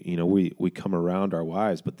protectors. We come around our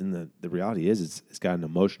wives, but then the reality is it's got an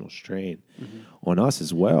emotional strain on us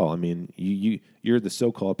as well. I mean, you're the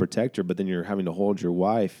so-called protector, but then you're having to hold your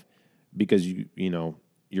wife because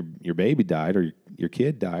your baby died, or your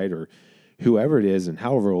kid died, or whoever it is, and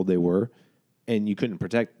however old they were, and you couldn't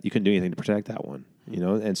do anything to protect that one,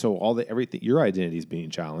 and so everything, your identity is being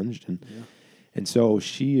challenged, and so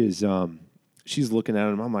she's looking at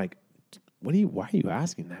him. I'm like, why are you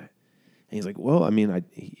asking that? And he's like, well, I mean,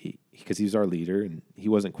 because he's our leader, and he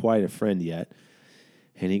wasn't quite a friend yet,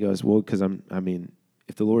 and he goes, well, because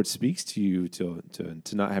if the Lord speaks to you to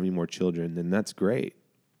not have any more children, then that's great.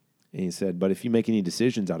 And he said, but if you make any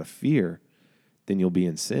decisions out of fear, then you'll be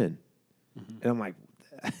in sin. And I'm like,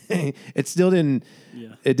 it didn't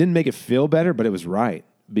make it feel better, but it was right,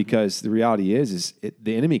 because the reality is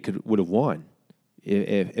the enemy would have won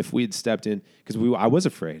if we had stepped in, because I was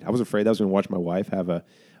afraid. I was afraid I was going to watch my wife have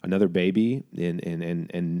another baby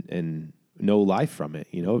and no life from it.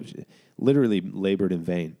 Literally labored in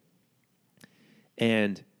vain.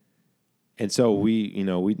 And so we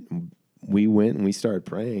went and we started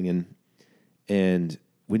praying, and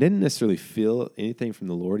we didn't necessarily feel anything from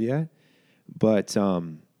the Lord yet, but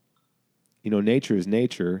nature is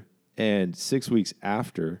nature. And 6 weeks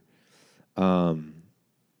after,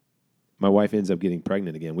 my wife ends up getting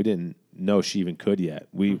pregnant again. We didn't know she even could yet.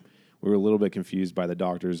 We were a little bit confused by the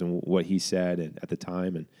doctors and what he said at the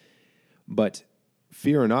time, but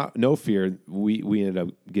fear or no fear, we ended up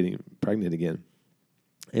getting pregnant again.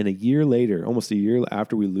 And a year later, almost a year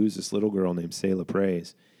after we lose this little girl named Selah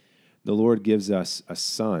Praise, the Lord gives us a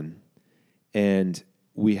son, and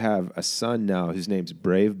we have a son now whose name's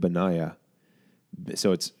Brave Benaiah.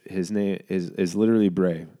 So his name is literally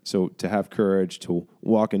brave. So to have courage, to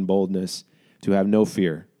walk in boldness, to have no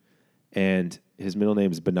fear. And his middle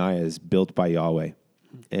name is Benaiah, is built by Yahweh.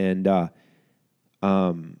 And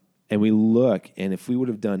we look, and if we would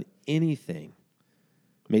have done anything,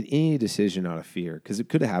 made any decision out of fear, because it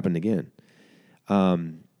could have happened again,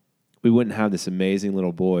 we wouldn't have this amazing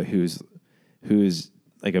little boy who's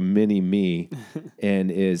like a mini me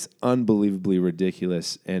and is unbelievably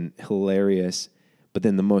ridiculous and hilarious, but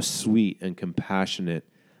then the most sweet and compassionate.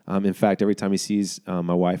 In fact, every time he sees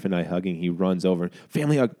my wife and I hugging, he runs over,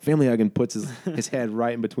 family hug, and puts his head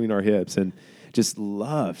right in between our hips and just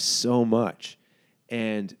loves so much.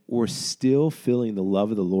 And we're still feeling the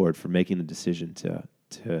love of the Lord for making the decision to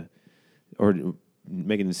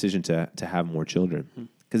have more children.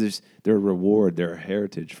 Because they're a reward, they're a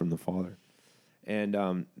heritage from the Father.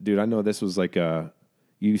 And, dude, I know this was like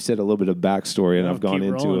you said a little bit of backstory, and I've gone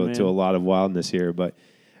into a lot of wildness here.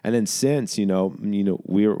 And then since, we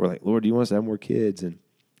were like, Lord, do you want us to have more kids?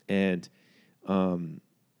 And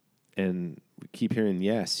we keep hearing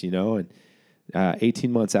yes, And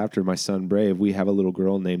 18 months after my son Brave, we have a little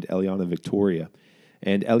girl named Eliana Victoria.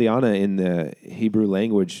 And Eliana in the Hebrew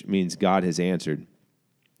language means God has answered,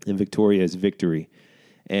 and Victoria is victory.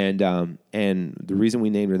 And the reason we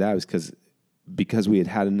named her that was because we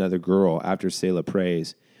had another girl after Selah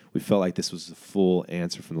prays, we felt like this was the full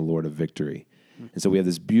answer from the Lord of victory. And so we have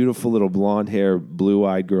this beautiful little blonde hair,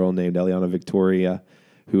 blue-eyed girl named Eliana Victoria,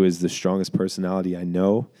 who is the strongest personality I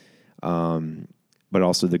know, but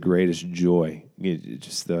also the greatest joy.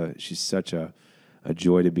 She's such a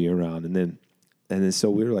joy to be around. And then so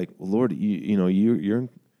we were like, Lord,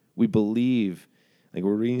 we believe, like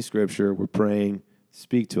we're reading scripture, we're praying,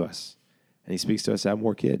 speak to us. And he speaks to us to have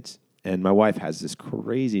more kids. And my wife has this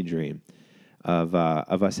crazy dream of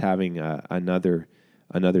us having another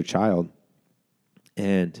child.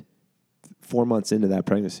 And 4 months into that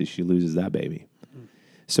pregnancy, she loses that baby. Mm-hmm.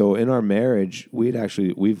 So in our marriage,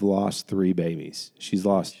 we've lost 3 babies. She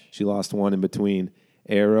lost one in between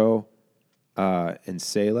Arrow and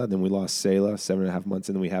Selah. Then we lost Selah 7.5 months,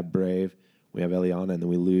 and then we have Brave, we have Eliana, and then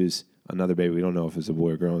we lose another baby. We don't know if it's a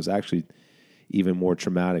boy or girl. It was actually even more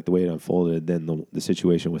traumatic the way it unfolded than the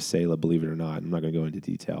situation with Selah, believe it or not. I'm not going to go into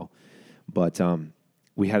detail. But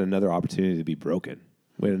we had another opportunity to be broken.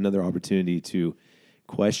 We had another opportunity to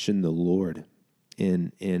question the Lord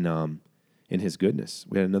in his goodness.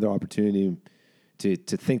 We had another opportunity to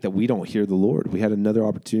think that we don't hear the Lord. We had another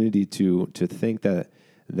opportunity to think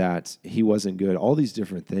that he wasn't good. All these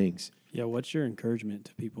different things. Yeah, what's your encouragement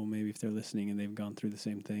to people, maybe if they're listening and they've gone through the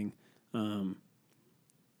same thing?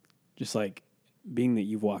 Just like being that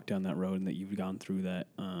you've walked down that road and that you've gone through that,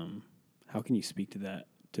 how can you speak to that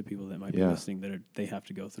to people that might be listening they have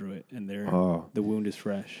to go through it and the wound is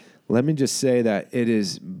fresh? Let me just say that it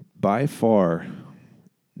is by far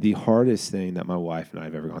the hardest thing that my wife and I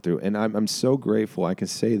have ever gone through. And I'm so grateful. I can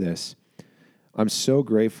say this. I'm so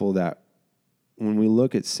grateful that when we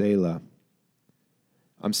look at Selah,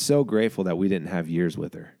 I'm so grateful that we didn't have years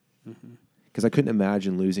with her. Because I couldn't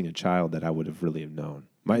imagine losing a child that I would have really known.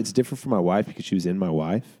 It's different for my wife because she was in my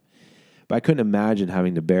wife. But I couldn't imagine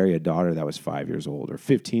having to bury a daughter that was 5 years old or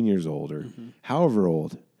 15 years old or however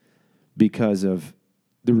old, because of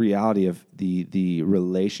the reality of the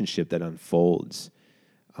relationship that unfolds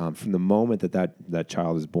from the moment that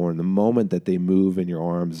child is born, the moment that they move in your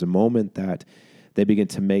arms, the moment that they begin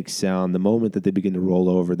to make sound, the moment that they begin to roll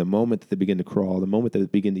over, the moment that they begin to crawl, the moment that they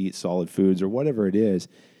begin to eat solid foods or whatever it is.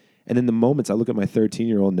 And in the moments, I look at my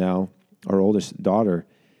 13-year-old now, our oldest daughter,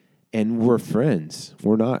 and we're friends.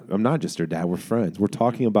 I'm not just her dad, we're friends. We're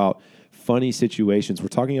talking about funny situations. We're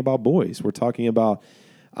talking about boys. We're talking about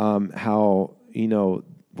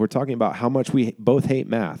we're talking about how much we both hate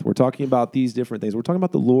math. We're talking about these different things. We're talking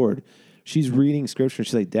about the Lord. She's reading scripture.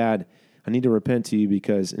 She's like, Dad, I need to repent to you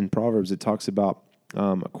because in Proverbs it talks about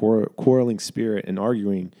a quarreling spirit and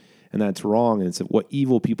arguing, and that's wrong, and it's what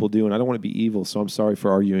evil people do, and I don't want to be evil, so I'm sorry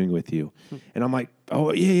for arguing with you. And I'm like,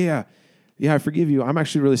 oh, yeah, I forgive you. I'm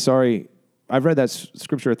actually really sorry. I've read that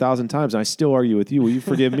scripture 1,000 times, and I still argue with you. Will you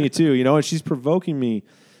forgive me too? And she's provoking me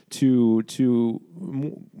to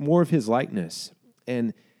more of his likeness,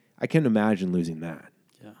 and I can't imagine losing that.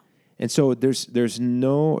 Yeah. And so there's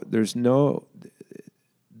no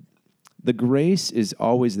the grace is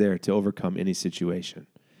always there to overcome any situation.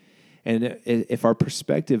 And if our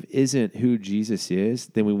perspective isn't who Jesus is,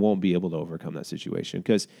 then we won't be able to overcome that situation.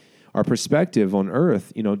 Because our perspective on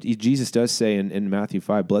earth, Jesus does say in Matthew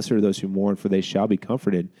 5, blessed are those who mourn, for they shall be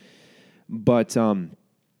comforted. But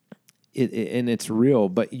and it's real.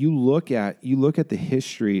 But you look at the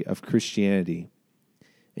history of Christianity,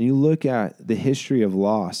 and you look at the history of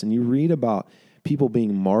loss, and you read about people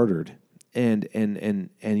being martyred, and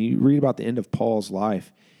you read about the end of Paul's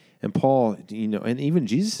life, and Paul, and even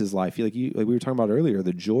Jesus' life. Like we were talking about earlier,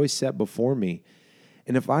 the joy set before me.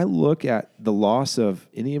 And if I look at the loss of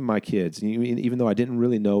any of my kids, even though I didn't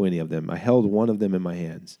really know any of them, I held one of them in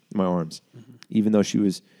my arms, even though she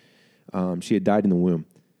had died in the womb.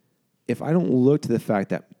 If I don't look to the fact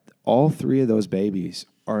that all three of those babies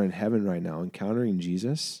are in heaven right now encountering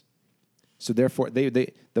Jesus, so therefore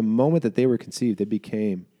the moment that they were conceived, they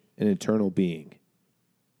became an eternal being.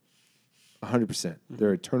 100%.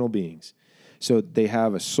 They're eternal beings. So they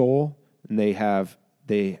have a soul, and they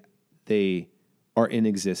are in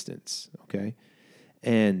existence, okay?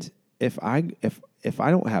 And if I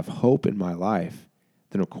don't have hope in my life,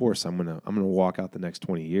 then of course I'm gonna walk out the next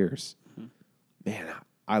 20 years. Man,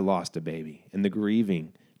 I lost a baby, and the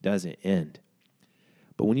grieving doesn't end.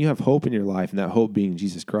 But when you have hope in your life, and that hope being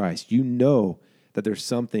Jesus Christ, you know that there's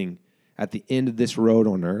something at the end of this road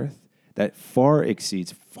on earth that far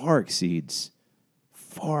exceeds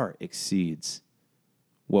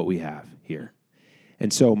what we have here.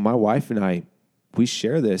 And so my wife and I, we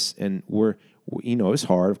share this, and it's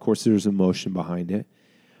hard. Of course, there's emotion behind it,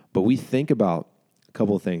 but we think about a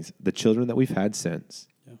couple of things: the children that we've had since,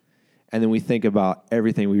 and then we think about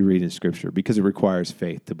everything we read in Scripture, because it requires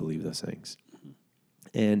faith to believe those things.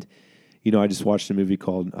 And I just watched a movie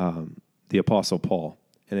called The Apostle Paul,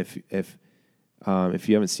 and if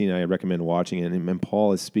you haven't seen it, I recommend watching it. And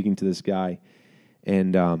Paul is speaking to this guy,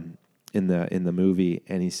 and in the movie,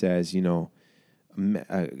 and he says,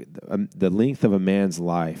 the length of a man's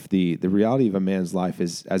life, the reality of a man's life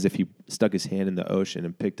is as if he stuck his hand in the ocean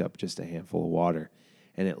and picked up just a handful of water,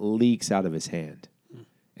 and it leaks out of his hand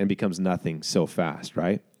and becomes nothing so fast,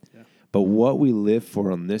 right? Yeah. But what we live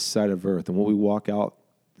for on this side of earth, and what we walk out,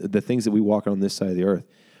 the things that we walk on this side of the earth,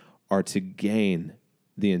 are to gain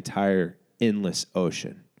the entire endless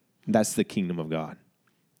ocean. That's the kingdom of God.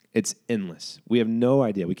 It's endless. We have no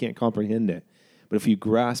idea. We can't comprehend it. But if you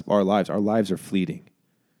grasp our lives are fleeting.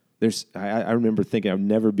 I remember thinking I would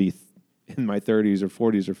never be in my 30s or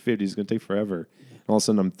 40s or 50s. It's going to take forever. And all of a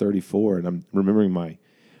sudden I'm 34, and I'm remembering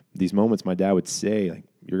these moments my dad would say, like,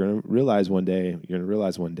 you're going to realize one day.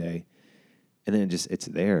 And then it's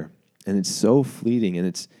there. And it's so fleeting. And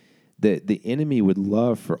it's the enemy would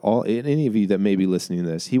love for any of you that may be listening to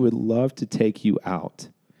this, he would love to take you out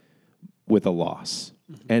with a loss.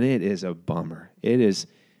 Mm-hmm. And it is a bummer. It is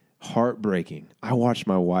heartbreaking. I watched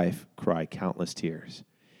my wife cry countless tears.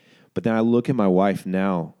 But then I look at my wife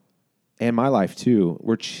now, and my life too.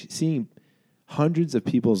 We're seeing hundreds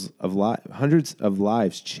of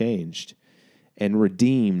lives changed and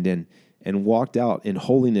redeemed and walked out in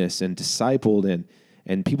holiness and discipled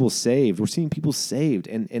and people saved. We're seeing people saved.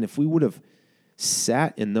 And if we would have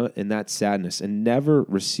sat in that sadness and never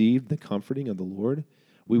received the comforting of the Lord,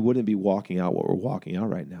 we wouldn't be walking out what we're walking out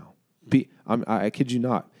right now. I kid you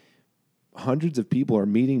not. Hundreds of people are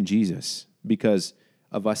meeting Jesus because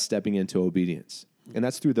of us stepping into obedience. And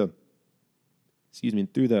that's through the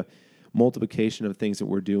multiplication of things that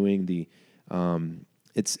we're doing.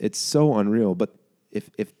 It's so unreal. But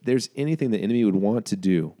if there's anything the enemy would want to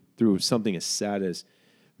do through something as sad as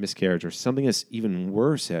miscarriage, or something as even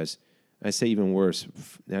worse as, I say even worse,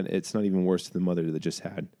 and it's not even worse to the mother that just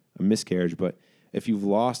had a miscarriage, but if you've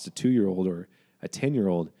lost a 2-year-old or a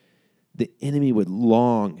 10-year-old, the enemy would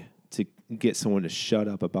long to get someone to shut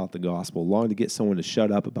up about the gospel, long to get someone to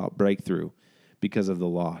shut up about breakthrough because of the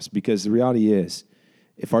loss. Because the reality is,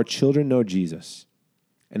 if our children know Jesus,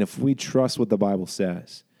 and if we trust what the Bible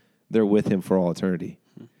says, they're with him for all eternity.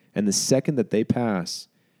 And the second that they pass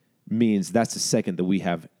means that's the second that we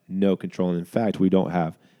have no control. And in fact, we don't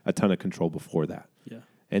have a ton of control before that. Yeah.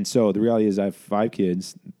 And so the reality is I have 5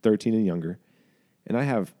 kids, 13 and younger, and I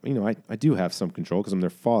have, I do have some control because I'm their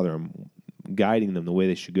father. I'm guiding them the way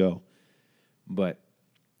they should go. But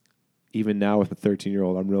even now with a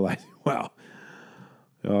 13-year-old, I'm realizing, wow,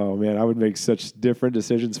 oh man, I would make such different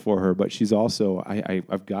decisions for her. But she's also,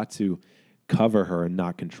 I've got to cover her and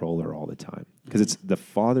not control her all the time, because it's the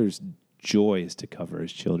father's joy is to cover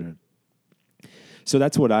his children. So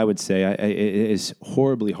that's what I would say. It is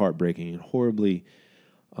horribly heartbreaking and horribly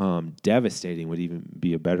devastating would even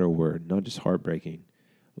be a better word, not just heartbreaking,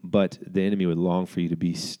 but the enemy would long for you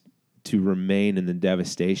to remain in the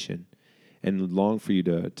devastation and long for you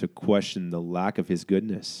to question the lack of his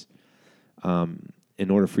goodness in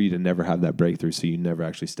order for you to never have that breakthrough, so you never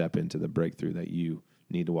actually step into the breakthrough that you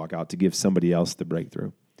need to walk out to give somebody else the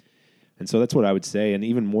breakthrough. And so that's what I would say. And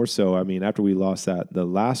even more so, I mean, after we lost the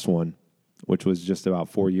last one, which was just about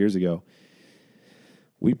 4 years ago,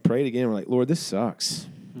 we prayed again. We're like, Lord, this sucks.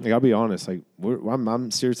 Like, I'll be honest. Like,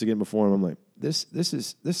 I'm seriously getting before him. I'm like, this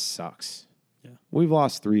sucks. Yeah. We've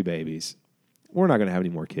lost 3 babies. We're not going to have any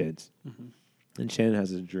more kids. And Shannon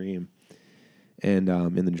has a dream. And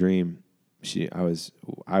in the dream, I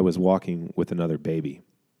was walking with another baby.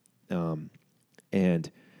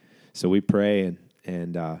 And so we pray,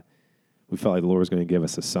 and we felt like the Lord was going to give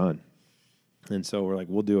us a son. And so we're like,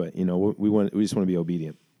 we'll do it. You know, we just want to be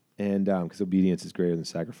obedient. And because obedience is greater than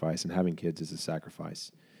sacrifice, and having kids is a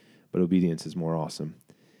sacrifice. But obedience is more awesome.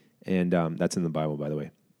 And that's in the Bible, by the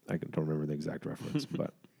way. I don't remember the exact reference,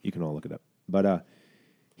 but you can all look it up. But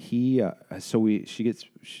she's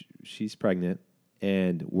pregnant,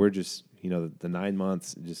 and we're just, you know, the 9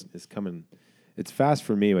 months just is coming. It's fast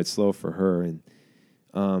for me, but it's slow for her. And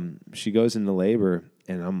she goes into labor,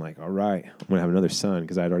 and I'm like, all right, I'm going to have another son,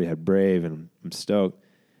 because I'd already had Brave, and I'm stoked.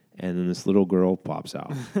 And then this little girl pops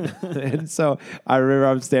out. And so I remember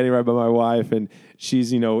I'm standing right by my wife, and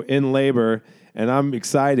she's, you know, in labor, and I'm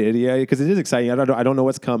excited, yeah, because it is exciting. I don't know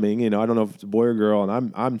what's coming, you know. I don't know if it's a boy or girl,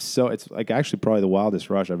 and I'm so, it's like actually probably the wildest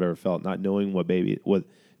rush I've ever felt, not knowing what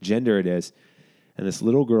gender it is. And this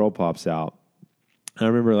little girl pops out. And I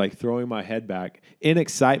remember like throwing my head back in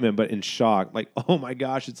excitement, but in shock. Like, oh my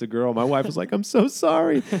gosh, it's a girl. My wife was like, I'm so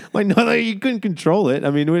sorry. Like, no, you couldn't control it. I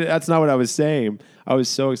mean, that's not what I was saying. I was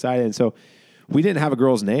so excited. And so we didn't have a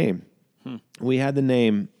girl's name. We had the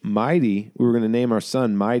name Mighty. We were going to name our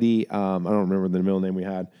son Mighty. I don't remember the middle name we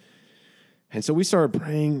had. And so we started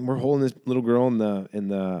praying. We're holding this little girl in the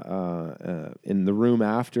room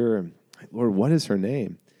after. And Lord, what is her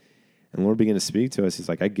name? And the Lord began to speak to us. He's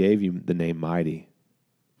like, I gave you the name Mighty.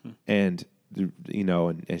 And, you know,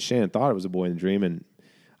 and Shannon thought it was a boy in the dream. And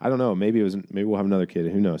I don't know, maybe we'll have another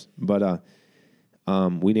kid. Who knows? But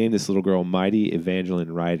we named this little girl Mighty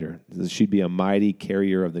Evangeline Ryder. She'd be a mighty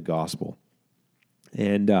carrier of the gospel.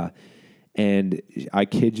 And I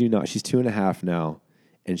kid you not, she's 2.5 now.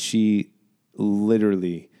 And she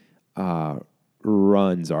literally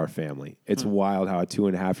runs our family. It's wild how a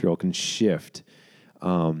 2.5-year-old can shift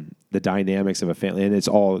the dynamics of a family, and it's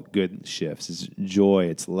all good shifts. It's joy,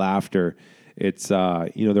 it's laughter, it's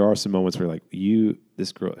you know, there are some moments where like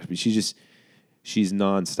this girl, she's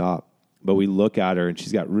nonstop. But we look at her, and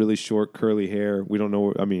she's got really short curly hair. We don't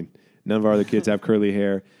know. I mean, none of our other kids have curly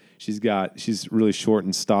hair. She's really short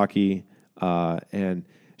and stocky, and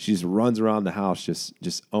she just runs around the house,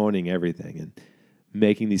 just owning everything and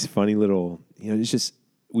making these funny little. You know, it's just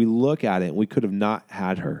we look at it, and we could have not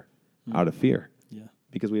had her out of fear.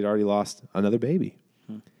 Because we had already lost another baby.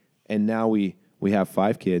 And now we have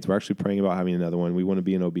 5 kids. We're actually praying about having another one. We want to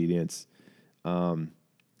be in obedience. And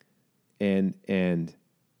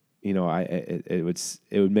you know, it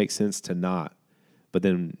would make sense to not. But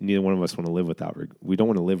then neither one of us want to live without we don't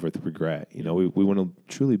want to live with regret. You know, we want to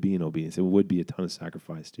truly be in obedience. It would be a ton of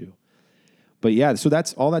sacrifice too. But yeah, so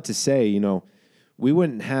that's all that to say, you know, we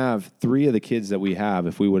wouldn't have 3 of the kids that we have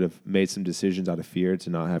if we would have made some decisions out of fear to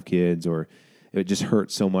not have kids, or it just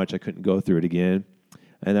hurt so much I couldn't go through it again.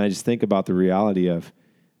 And I just think about the reality of,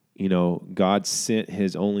 you know, God sent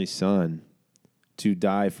his only son to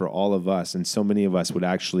die for all of us, and so many of us would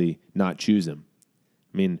actually not choose him.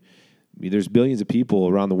 I mean, there's billions of people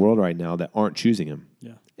around the world right now that aren't choosing him.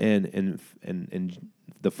 Yeah. And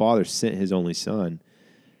the Father sent his only son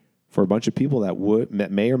for a bunch of people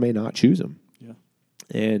that may or may not choose him. Yeah.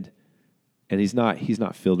 And he's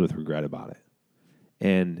not filled with regret about it.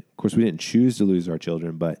 And, of course, we didn't choose to lose our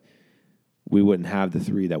children, but we wouldn't have the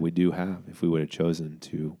 3 that we do have if we would have chosen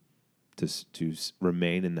to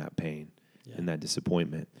remain in that pain and that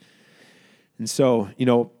disappointment. And so, you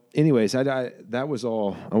know, anyways, that was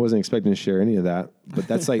all. I wasn't expecting to share any of that. But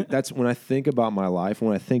that's when I think about my life,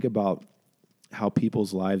 when I think about how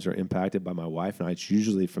people's lives are impacted by my wife and I, it's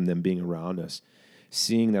usually from them being around us,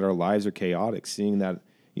 seeing that our lives are chaotic, seeing that,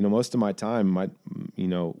 you know, most of my time,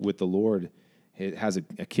 with the Lord, it has a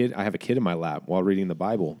kid. I have a kid in my lap while reading the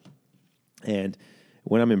Bible, and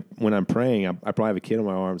when I'm praying, I probably have a kid on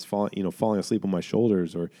my arms, falling asleep on my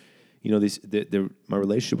shoulders, or, you know, my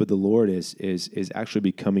relationship with the Lord is actually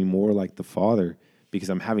becoming more like the Father because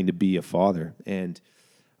I'm having to be a father, and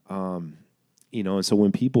you know, and so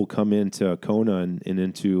when people come into Kona and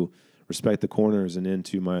into Respect the Corners and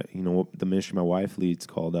into my, you know, the ministry my wife leads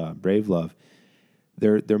called Brave Love,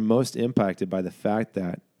 they're most impacted by the fact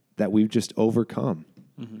that we've just overcome.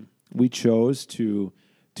 Mm-hmm. We chose to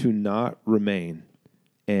not remain,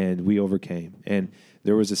 and we overcame. And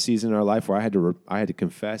there was a season in our life where I had to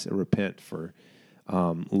confess and repent for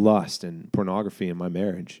lust and pornography in my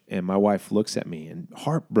marriage. And my wife looks at me and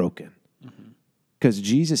heartbroken. Mm-hmm. Because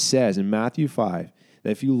Jesus says in Matthew 5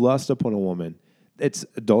 that if you lust upon a woman, it's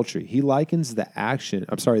adultery. He likens the action,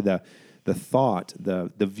 the thought,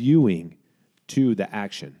 the viewing to the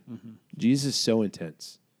action. Mm-hmm. Jesus is so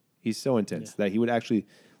intense. He's so intense that he would actually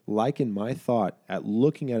liken my thought at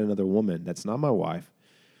looking at another woman that's not my wife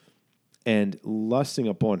and lusting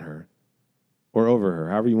upon her or over her,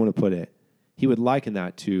 however you want to put it. He would liken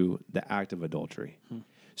that to the act of adultery.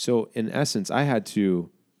 So in essence, I had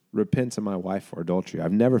to repent to my wife for adultery.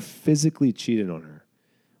 I've never physically cheated on her,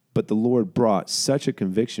 but the Lord brought such a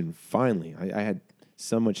conviction. Finally, I had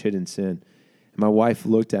so much hidden sin. And my wife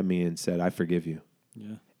looked at me and said, I forgive you.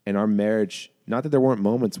 Yeah. And our marriage, not that there weren't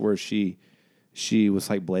moments where she was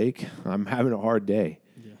like, Blake, I'm having a hard day.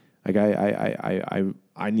 Yeah. Like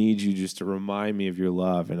I need you just to remind me of your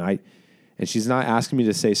love. And she's not asking me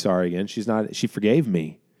to say sorry again. She forgave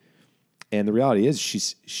me. And the reality is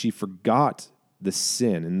she forgot the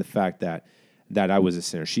sin and the fact that I was a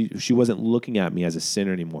sinner. She wasn't looking at me as a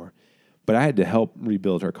sinner anymore. But I had to help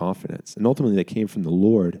rebuild her confidence. And ultimately that came from the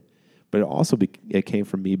Lord, but it came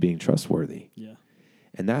from me being trustworthy. Yeah.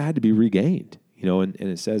 And that had to be regained, and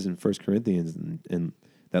it says in 1 Corinthians and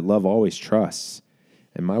that love always trusts.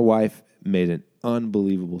 And my wife made an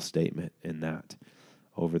unbelievable statement in that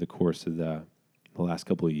over the course of the last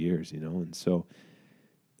couple of years, And so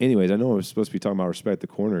anyways, I know I was supposed to be talking about respect the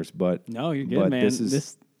corners, but no, you're good, man.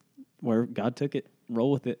 This where God took it,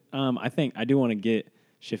 roll with it. I think I do want to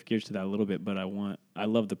shift gears to that a little bit, but I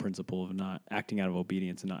love the principle of not acting out of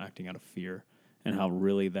obedience and not acting out of fear, and how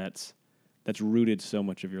really that's rooted so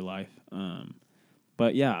much of your life.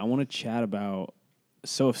 But yeah, I want to chat about.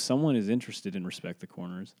 So if someone is interested in Respect the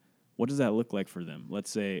Corners, what does that look like for them?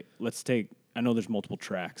 Let's take. I know there's multiple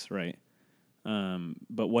tracks, right?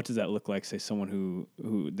 But what does that look like? Say someone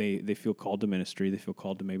who they feel called to ministry, they feel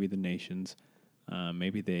called to maybe the nations,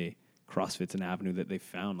 maybe CrossFit's an avenue that they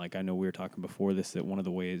found. Like I know we were talking before this that one of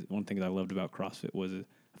the things I loved about CrossFit was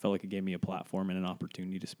I felt like it gave me a platform and an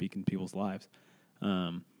opportunity to speak in people's lives.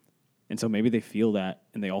 And so maybe they feel that,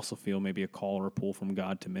 and they also feel maybe a call or a pull from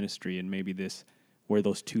God to ministry, and maybe where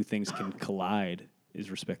those two things can collide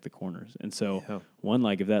is Respect the Corners. And so, one,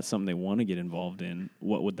 like if that's something they want to get involved in,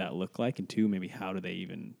 what would that look like? And two, maybe how do they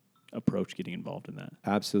even approach getting involved in that?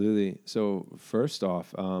 Absolutely. So first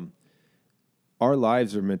off, our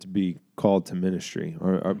lives are meant to be called to ministry.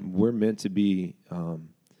 We're meant to be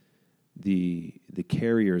the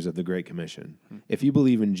carriers of the Great Commission. If you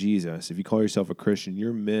believe in Jesus, if you call yourself a Christian,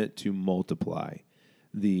 you're meant to multiply.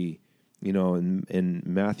 In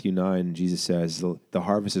Matthew 9, Jesus says, the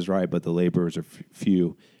harvest is ripe, but the laborers are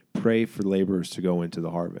few. Pray for laborers to go into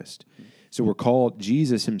the harvest. So we're called,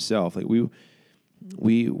 Jesus himself, like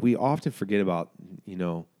we often forget about,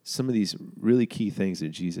 some of these really key things that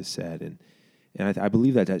Jesus said. And I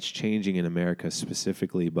believe that that's changing in America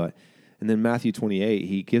specifically, and then Matthew 28,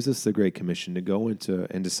 he gives us the Great Commission to go into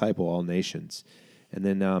and disciple all nations. And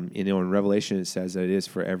then, in Revelation, it says that it is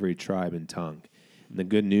for every tribe and tongue. And the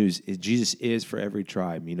good news is Jesus is for every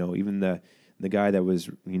tribe. Even the guy that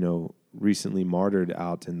was, recently martyred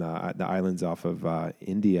out in the islands off of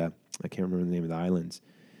India. I can't remember the name of the islands.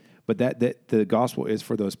 But that the gospel is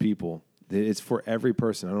for those people. It's for every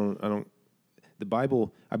person. I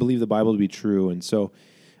believe the Bible to be true. And so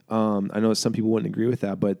I know some people wouldn't agree with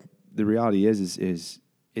that, but the reality is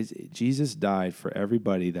Jesus died for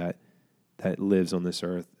everybody that lives on this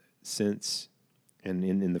earth since and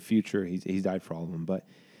in the future. He's died for all of them. But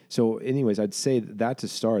so anyways, I'd say that to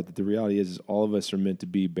start, that the reality is all of us are meant to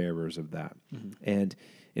be bearers of that. Mm-hmm. And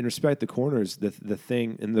in Respect the Corners, the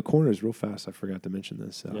thing, and the corners, real fast, I forgot to mention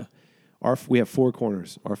this. We have 4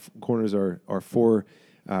 corners. Our corners are 4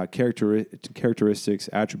 characteristics,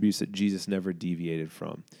 attributes that Jesus never deviated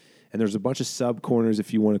from. And there's a bunch of sub-corners,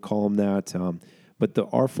 if you want to call them that. But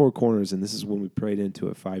our 4 corners, and this is when we prayed into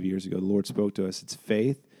it 5 years ago, the Lord spoke to us. It's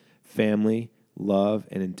faith, family, love,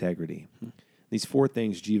 and integrity. Mm-hmm. These 4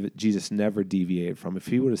 things Jesus never deviated from. If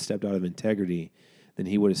he would have stepped out of integrity, then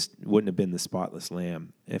he wouldn't have been the spotless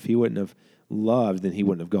lamb. If he wouldn't have loved, then he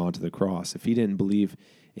wouldn't have gone to the cross. If he didn't believe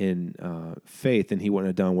in faith, then he wouldn't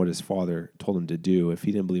have done what his Father told him to do. If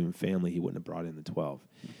he didn't believe in family, he wouldn't have brought in the 12.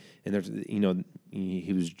 Mm-hmm. And there's,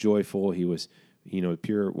 he was joyful. He was,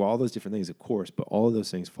 pure. Well, all those different things, of course, but all of those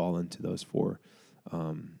things fall into those 4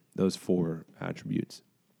 attributes.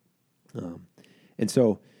 And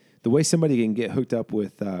so the way somebody can get hooked up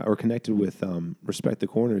with or connected with Respect the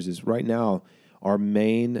Corners is right now our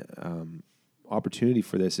main opportunity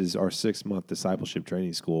for this is our 6-month discipleship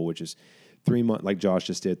training school, which is 3 month, like Josh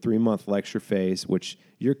just did, 3-month lecture phase, which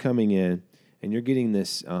you're coming in and you're getting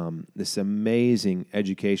this this amazing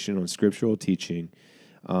education on scriptural teaching.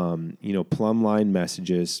 plumb line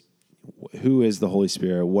messages. Who is the Holy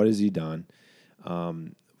Spirit? What has He done?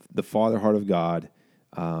 The Father heart of God.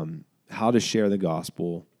 How to share the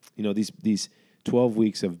gospel. These 12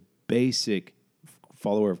 weeks of basic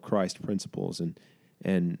follower of Christ principles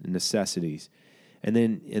and necessities. And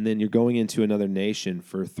then you're going into another nation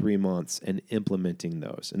for 3 months and implementing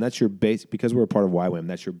those. And that's your basic, because we're a part of YWAM,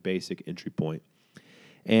 that's your basic entry point.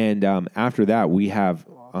 And after that, we have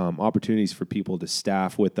opportunities for people to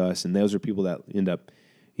staff with us. And those are people that end up,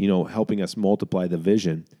 helping us multiply the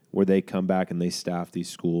vision, where they come back and they staff these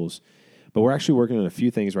schools. But we're actually working on a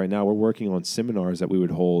few things right now. We're working on seminars that we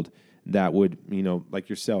would hold that would, like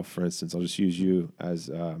yourself, for instance. I'll just use you as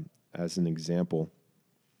an example.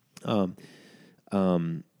 Where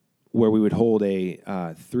we would hold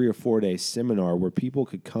a 3 or 4 day seminar where people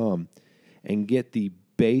could come and get the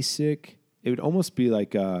basic. It would almost be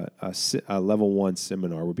like a level 1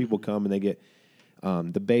 seminar where people come and they get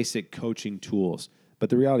the basic coaching tools. But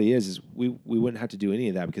the reality is we wouldn't have to do any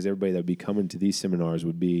of that, because everybody that would be coming to these seminars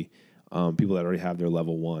would be people that already have their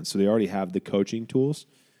level 1. So they already have the coaching tools.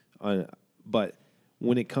 But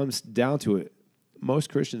when it comes down to it,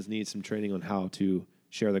 most Christians need some training on how to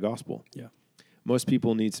share the gospel. Yeah. Most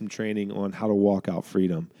people need some training on how to walk out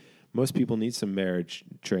freedom. Most people need some marriage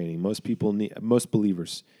training. Most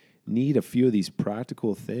believers need a few of these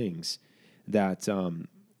practical things that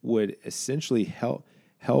would essentially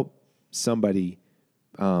help somebody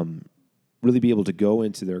really be able to go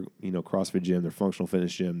into their CrossFit gym, their functional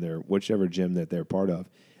fitness gym, their whichever gym that they're part of,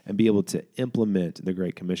 and be able to implement the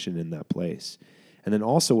Great Commission in that place. And then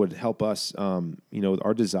also would help us,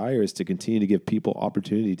 our desire is to continue to give people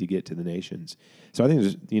opportunity to get to the nations. So I think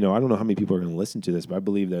I don't know how many people are going to listen to this, but I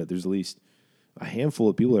believe that there's at least a handful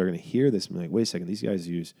of people that are going to hear this and be like, wait a second, these guys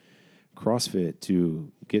use CrossFit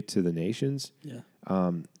to get to the nations. Yeah.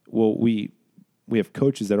 Well, we have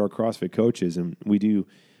coaches that are CrossFit coaches, and we do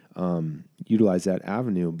utilize that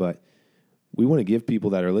avenue, but we want to give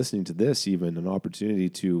people that are listening to this even an opportunity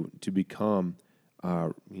to become,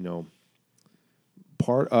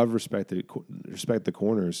 part of Respect the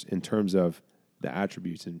Corners in terms of the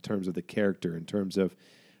attributes, in terms of the character, in terms of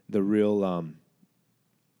the real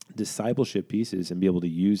discipleship pieces, and be able to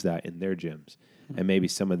use that in their gyms. Mm-hmm. And maybe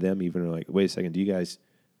some of them even are like, wait a second, do you guys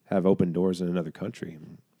have open doors in another country?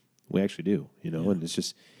 We actually do, and it's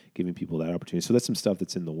just giving people that opportunity. So that's some stuff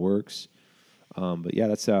that's in the works. But yeah,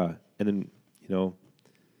 that's, and then,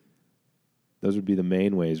 those would be the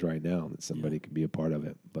main ways right now that somebody can be a part of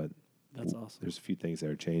it. But that's awesome. There's a few things that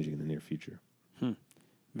are changing in the near future.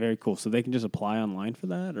 Very cool. So they can just apply online for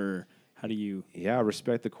that, or how do you? Yeah,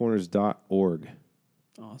 respectthecorners.org.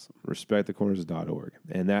 Awesome. Respectthecorners.org.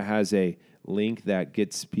 And that has a link that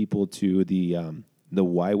gets people to the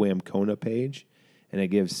YWAM Kona page, and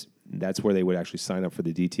that's where they would actually sign up for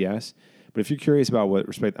the DTS. But if you're curious about what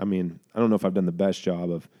Respect, I don't know if I've done the best job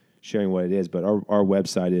of sharing what it is, but our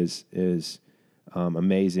website is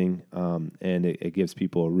amazing, and it gives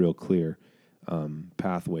people a real clear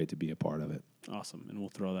pathway to be a part of it. Awesome. And we'll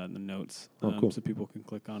throw that in the notes cool. so people can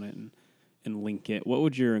click on it and link it. What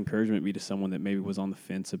would your encouragement be to someone that maybe was on the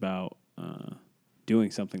fence about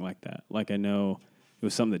doing something like that? Like, I know it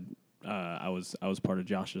was something that I was part of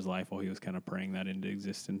Josh's life while he was kind of praying that into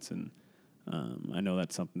existence, and I know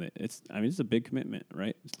that's something that it's a big commitment,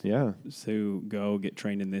 right? Yeah. To go get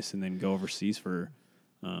trained in this and then go overseas for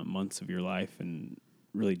months of your life and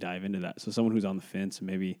really dive into that. So someone who's on the fence and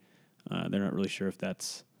maybe they're not really sure if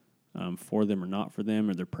that's for them or not for them,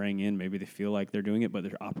 or they're praying in, maybe they feel like they're doing it, but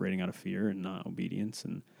they're operating out of fear and not obedience.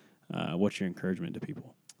 And what's your encouragement to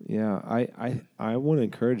people? Yeah, I want to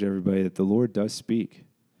encourage everybody that the Lord does speak.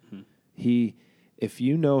 Mm-hmm. If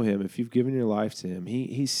you know Him, if you've given your life to Him,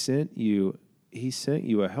 He sent you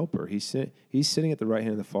a helper. He's sitting at the right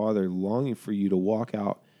hand of the Father, longing for you to walk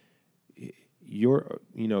out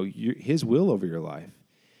His will over your life.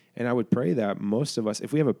 And I would pray that most of us,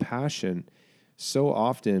 if we have a passion, so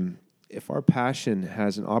often, if our passion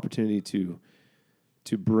has an opportunity to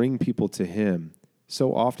bring people to Him,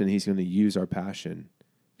 so often He's going to use our passion,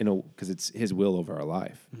 because it's His will over our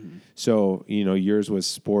life. Mm-hmm. So, yours was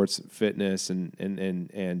sports, fitness, and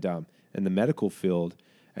the medical field.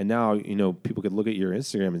 And now, people could look at your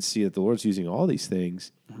Instagram and see that the Lord's using all these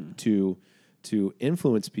things mm-hmm. to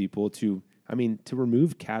influence people, to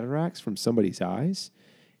remove cataracts from somebody's eyes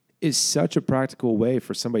is such a practical way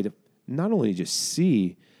for somebody to not only just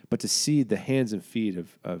see, but to see the hands and feet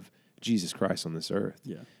of Jesus Christ on this earth.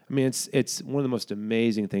 Yeah. It's one of the most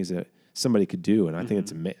amazing things that somebody could do, and I think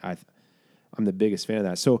it's I'm the biggest fan of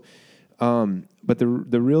that. So, but the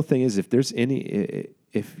real thing is, if there's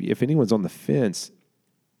if anyone's on the fence,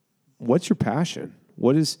 what's your passion?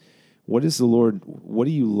 What is the Lord? What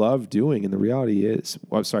do you love doing? And the reality is,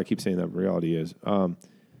 well, I'm sorry, I keep saying that. Reality is,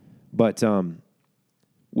 but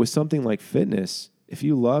with something like fitness, if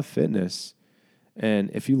you love fitness, and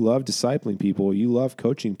if you love discipling people, you love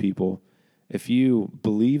coaching people, if you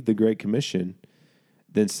believe the Great Commission,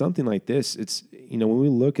 then something like this, it's, when we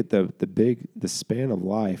look at the span of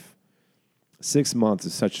life, 6 months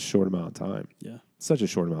is such a short amount of time. Yeah. Such a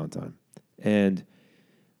short amount of time. And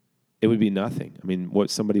it would be nothing. I mean, what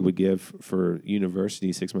somebody would give for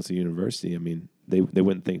university, 6 months of university, I mean, they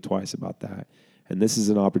wouldn't think twice about that. And this is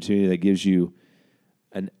an opportunity that gives you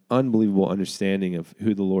an unbelievable understanding of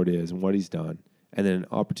who the Lord is and what he's done, and then an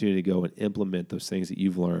opportunity to go and implement those things that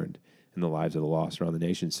you've learned in the lives of the lost around the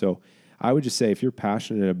nation. So I would just say, if you're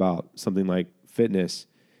passionate about something like fitness,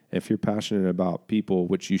 if you're passionate about people,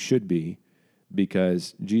 which you should be,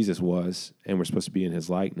 because Jesus was, and we're supposed to be in his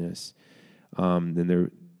likeness, then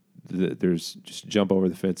there's just jump over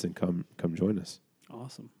the fence and come join us.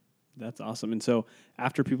 Awesome. That's awesome. And so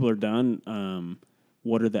after people are done,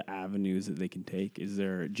 what are the avenues that they can take?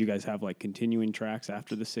 Do you guys have like continuing tracks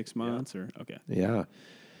after the 6 months or? Okay. Yeah.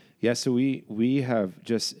 Yeah. So we have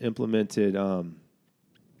just implemented,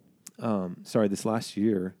 this last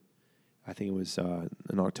year, I think it was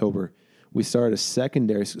in October, we started a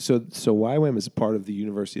secondary. So YWAM is a part of the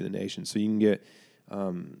University of the Nation. So you can get,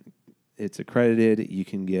 it's accredited. You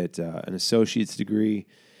can get an associate's degree,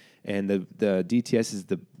 and the DTS is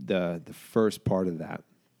the first part of that.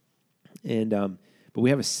 And but we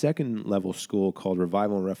have a second level school called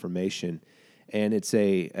Revival and Reformation, and it's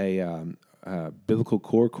a biblical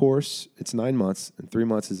core course. It's 9 months, and 3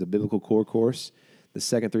 months is a biblical core course. The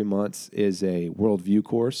second 3 months is a worldview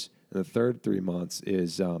course, and the third 3 months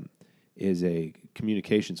is a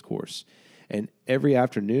communications course. And every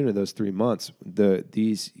afternoon of those 3 months,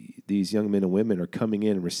 these young men and women are coming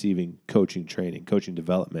in and receiving coaching training, coaching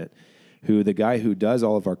development. The guy who does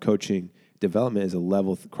all of our coaching development is a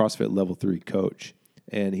CrossFit level 3 coach,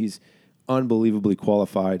 and he's unbelievably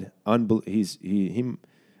qualified. He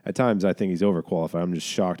at times I think he's overqualified. I'm just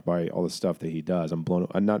shocked by all the stuff that he does.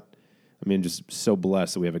 Just so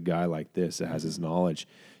blessed that we have a guy like this that has his knowledge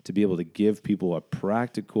to be able to give people a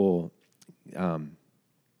practical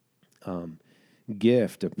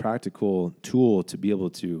gift, a practical tool to be able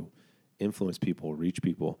to influence people, reach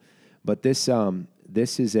people. But this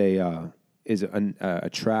is a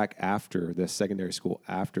track after the secondary school,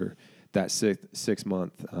 after that 6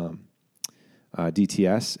 month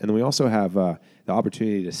DTS, and then we also have the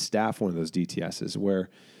opportunity to staff one of those DTSs where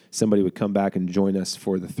somebody would come back and join us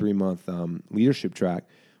for the 3 month leadership track,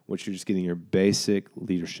 which you're just getting your basic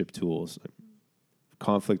leadership tools, like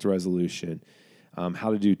conflict resolution,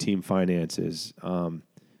 how to do team finances,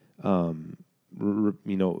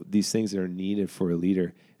 these things that are needed for a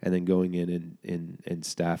leader, and then going in and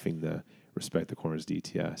staffing the Respect the Corners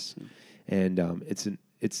DTS. And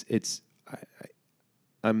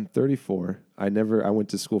I'm 34. I went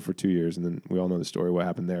to school for 2 years, and then we all know the story, what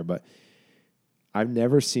happened there, but I've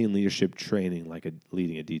never seen leadership training like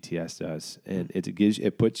leading a DTS does. And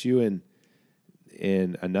it puts you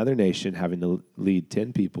in another nation, having to lead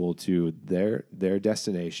 10 people to their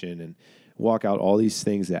destination and walk out all these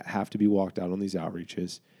things that have to be walked out on these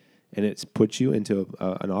outreaches. And it's puts you into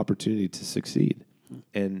an opportunity to succeed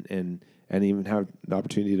and even have the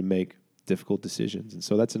opportunity to make difficult decisions. And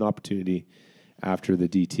so that's an opportunity after the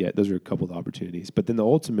DTS. Those are a couple of opportunities. But then the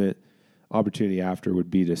ultimate opportunity after would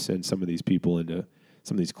be to send some of these people into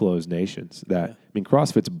some of these closed nations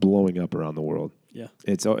CrossFit's blowing up around the world. Yeah.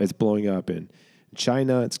 It's blowing up in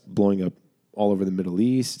China. It's blowing up all over the Middle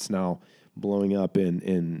East. It's now blowing up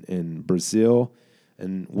in Brazil.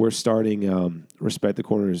 And we're starting Respect the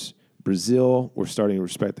Corners Brazil. We're starting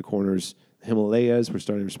Respect the Corners Himalayas. We're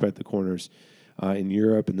starting Respect the Corners in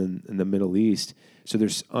Europe and then in the Middle East. So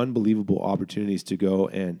there's unbelievable opportunities to go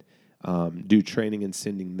and do training and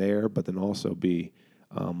sending there, but then also be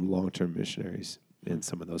long-term missionaries in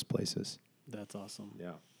some of those places. That's awesome.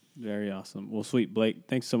 Yeah. Very awesome. Well, sweet. Blake,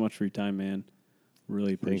 thanks so much for your time, man.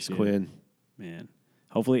 Really appreciate it. Thanks, Quinn. Man.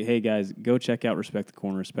 Hopefully, hey, guys, go check out Respect the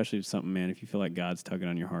Corner, especially if something, man, if you feel like God's tugging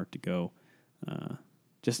on your heart to go.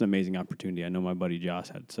 Just an amazing opportunity. I know my buddy Josh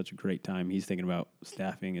had such a great time. He's thinking about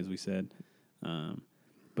staffing, as we said.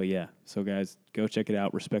 But, yeah, so, guys, go check it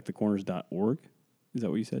out, respectthecorners.org. Is that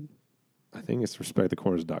what you said? I think it's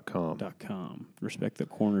respectthecorners.com.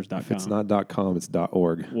 Respectthecorners.com. If it's not .com, it's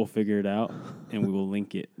 .org. We'll figure it out, and we will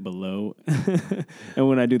link it below. And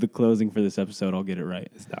when I do the closing for this episode, I'll get it right.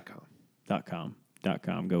 It's .com.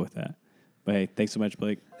 .com. Go with that. But, hey, thanks so much,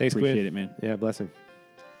 Blake. Thanks, Appreciate Quinn. it, man. Yeah, blessing.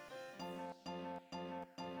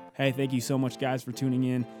 Hey, thank you so much, guys, for tuning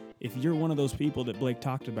in. if you're one of those people that Blake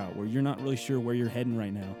talked about, where you're not really sure where you're heading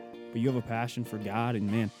right now, but you have a passion for God and,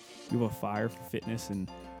 man, you have a fire for fitness and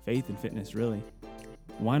faith in fitness, really,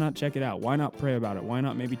 why not check it out? Why not pray about it? Why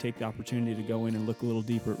not maybe take the opportunity to go in and look a little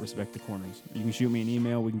deeper at Respect the Corners? You can shoot me an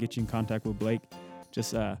email. We can get you in contact with Blake.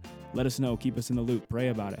 Just let us know. Keep us in the loop. Pray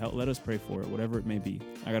about it. Let us pray for it, whatever it may be.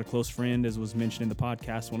 I got a close friend, as was mentioned in the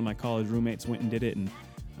podcast. One of my college roommates went and did it, and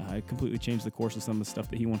it completely changed the course of some of the stuff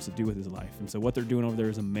that he wants to do with his life. And so what they're doing over there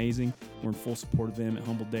is amazing. We're in full support of them at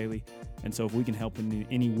Humble Daily. And so if we can help in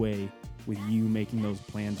any way with you making those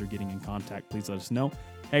plans or getting in contact, please let us know.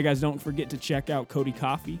 Hey guys, don't forget to check out Cody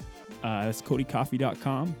Coffee. That's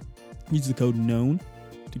codycoffee.com. Use the code KNOWN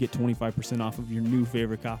to get 25% off of your new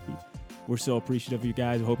favorite coffee. We're so appreciative of you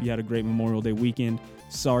guys. I hope you had a great Memorial Day weekend.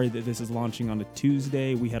 Sorry that this is launching on a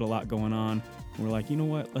Tuesday. We had a lot going on. We're like, you know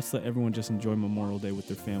what? Let's let everyone just enjoy Memorial Day with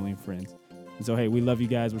their family and friends. And so, hey, we love you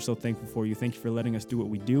guys. We're so thankful for you. Thank you for letting us do what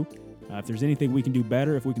we do. If there's anything we can do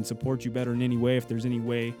better, if we can support you better in any way, if there's any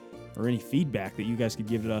way or any feedback that you guys could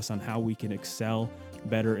give to us on how we can excel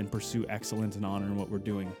better and pursue excellence and honor in what we're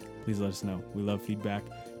doing, please let us know. We love feedback.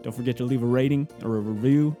 Don't forget to leave a rating or a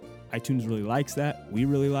review. iTunes really likes that. We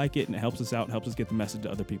really like it, and it helps us out, helps us get the message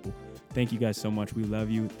to other people. Thank you guys so much. We love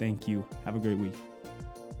you. Thank you. Have a great week.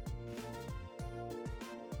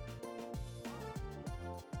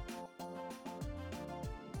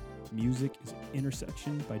 Music is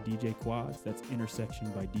Intersection by DJ Quads. That's Intersection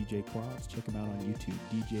by DJ Quads. Check him out on YouTube,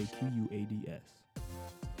 DJ Quads.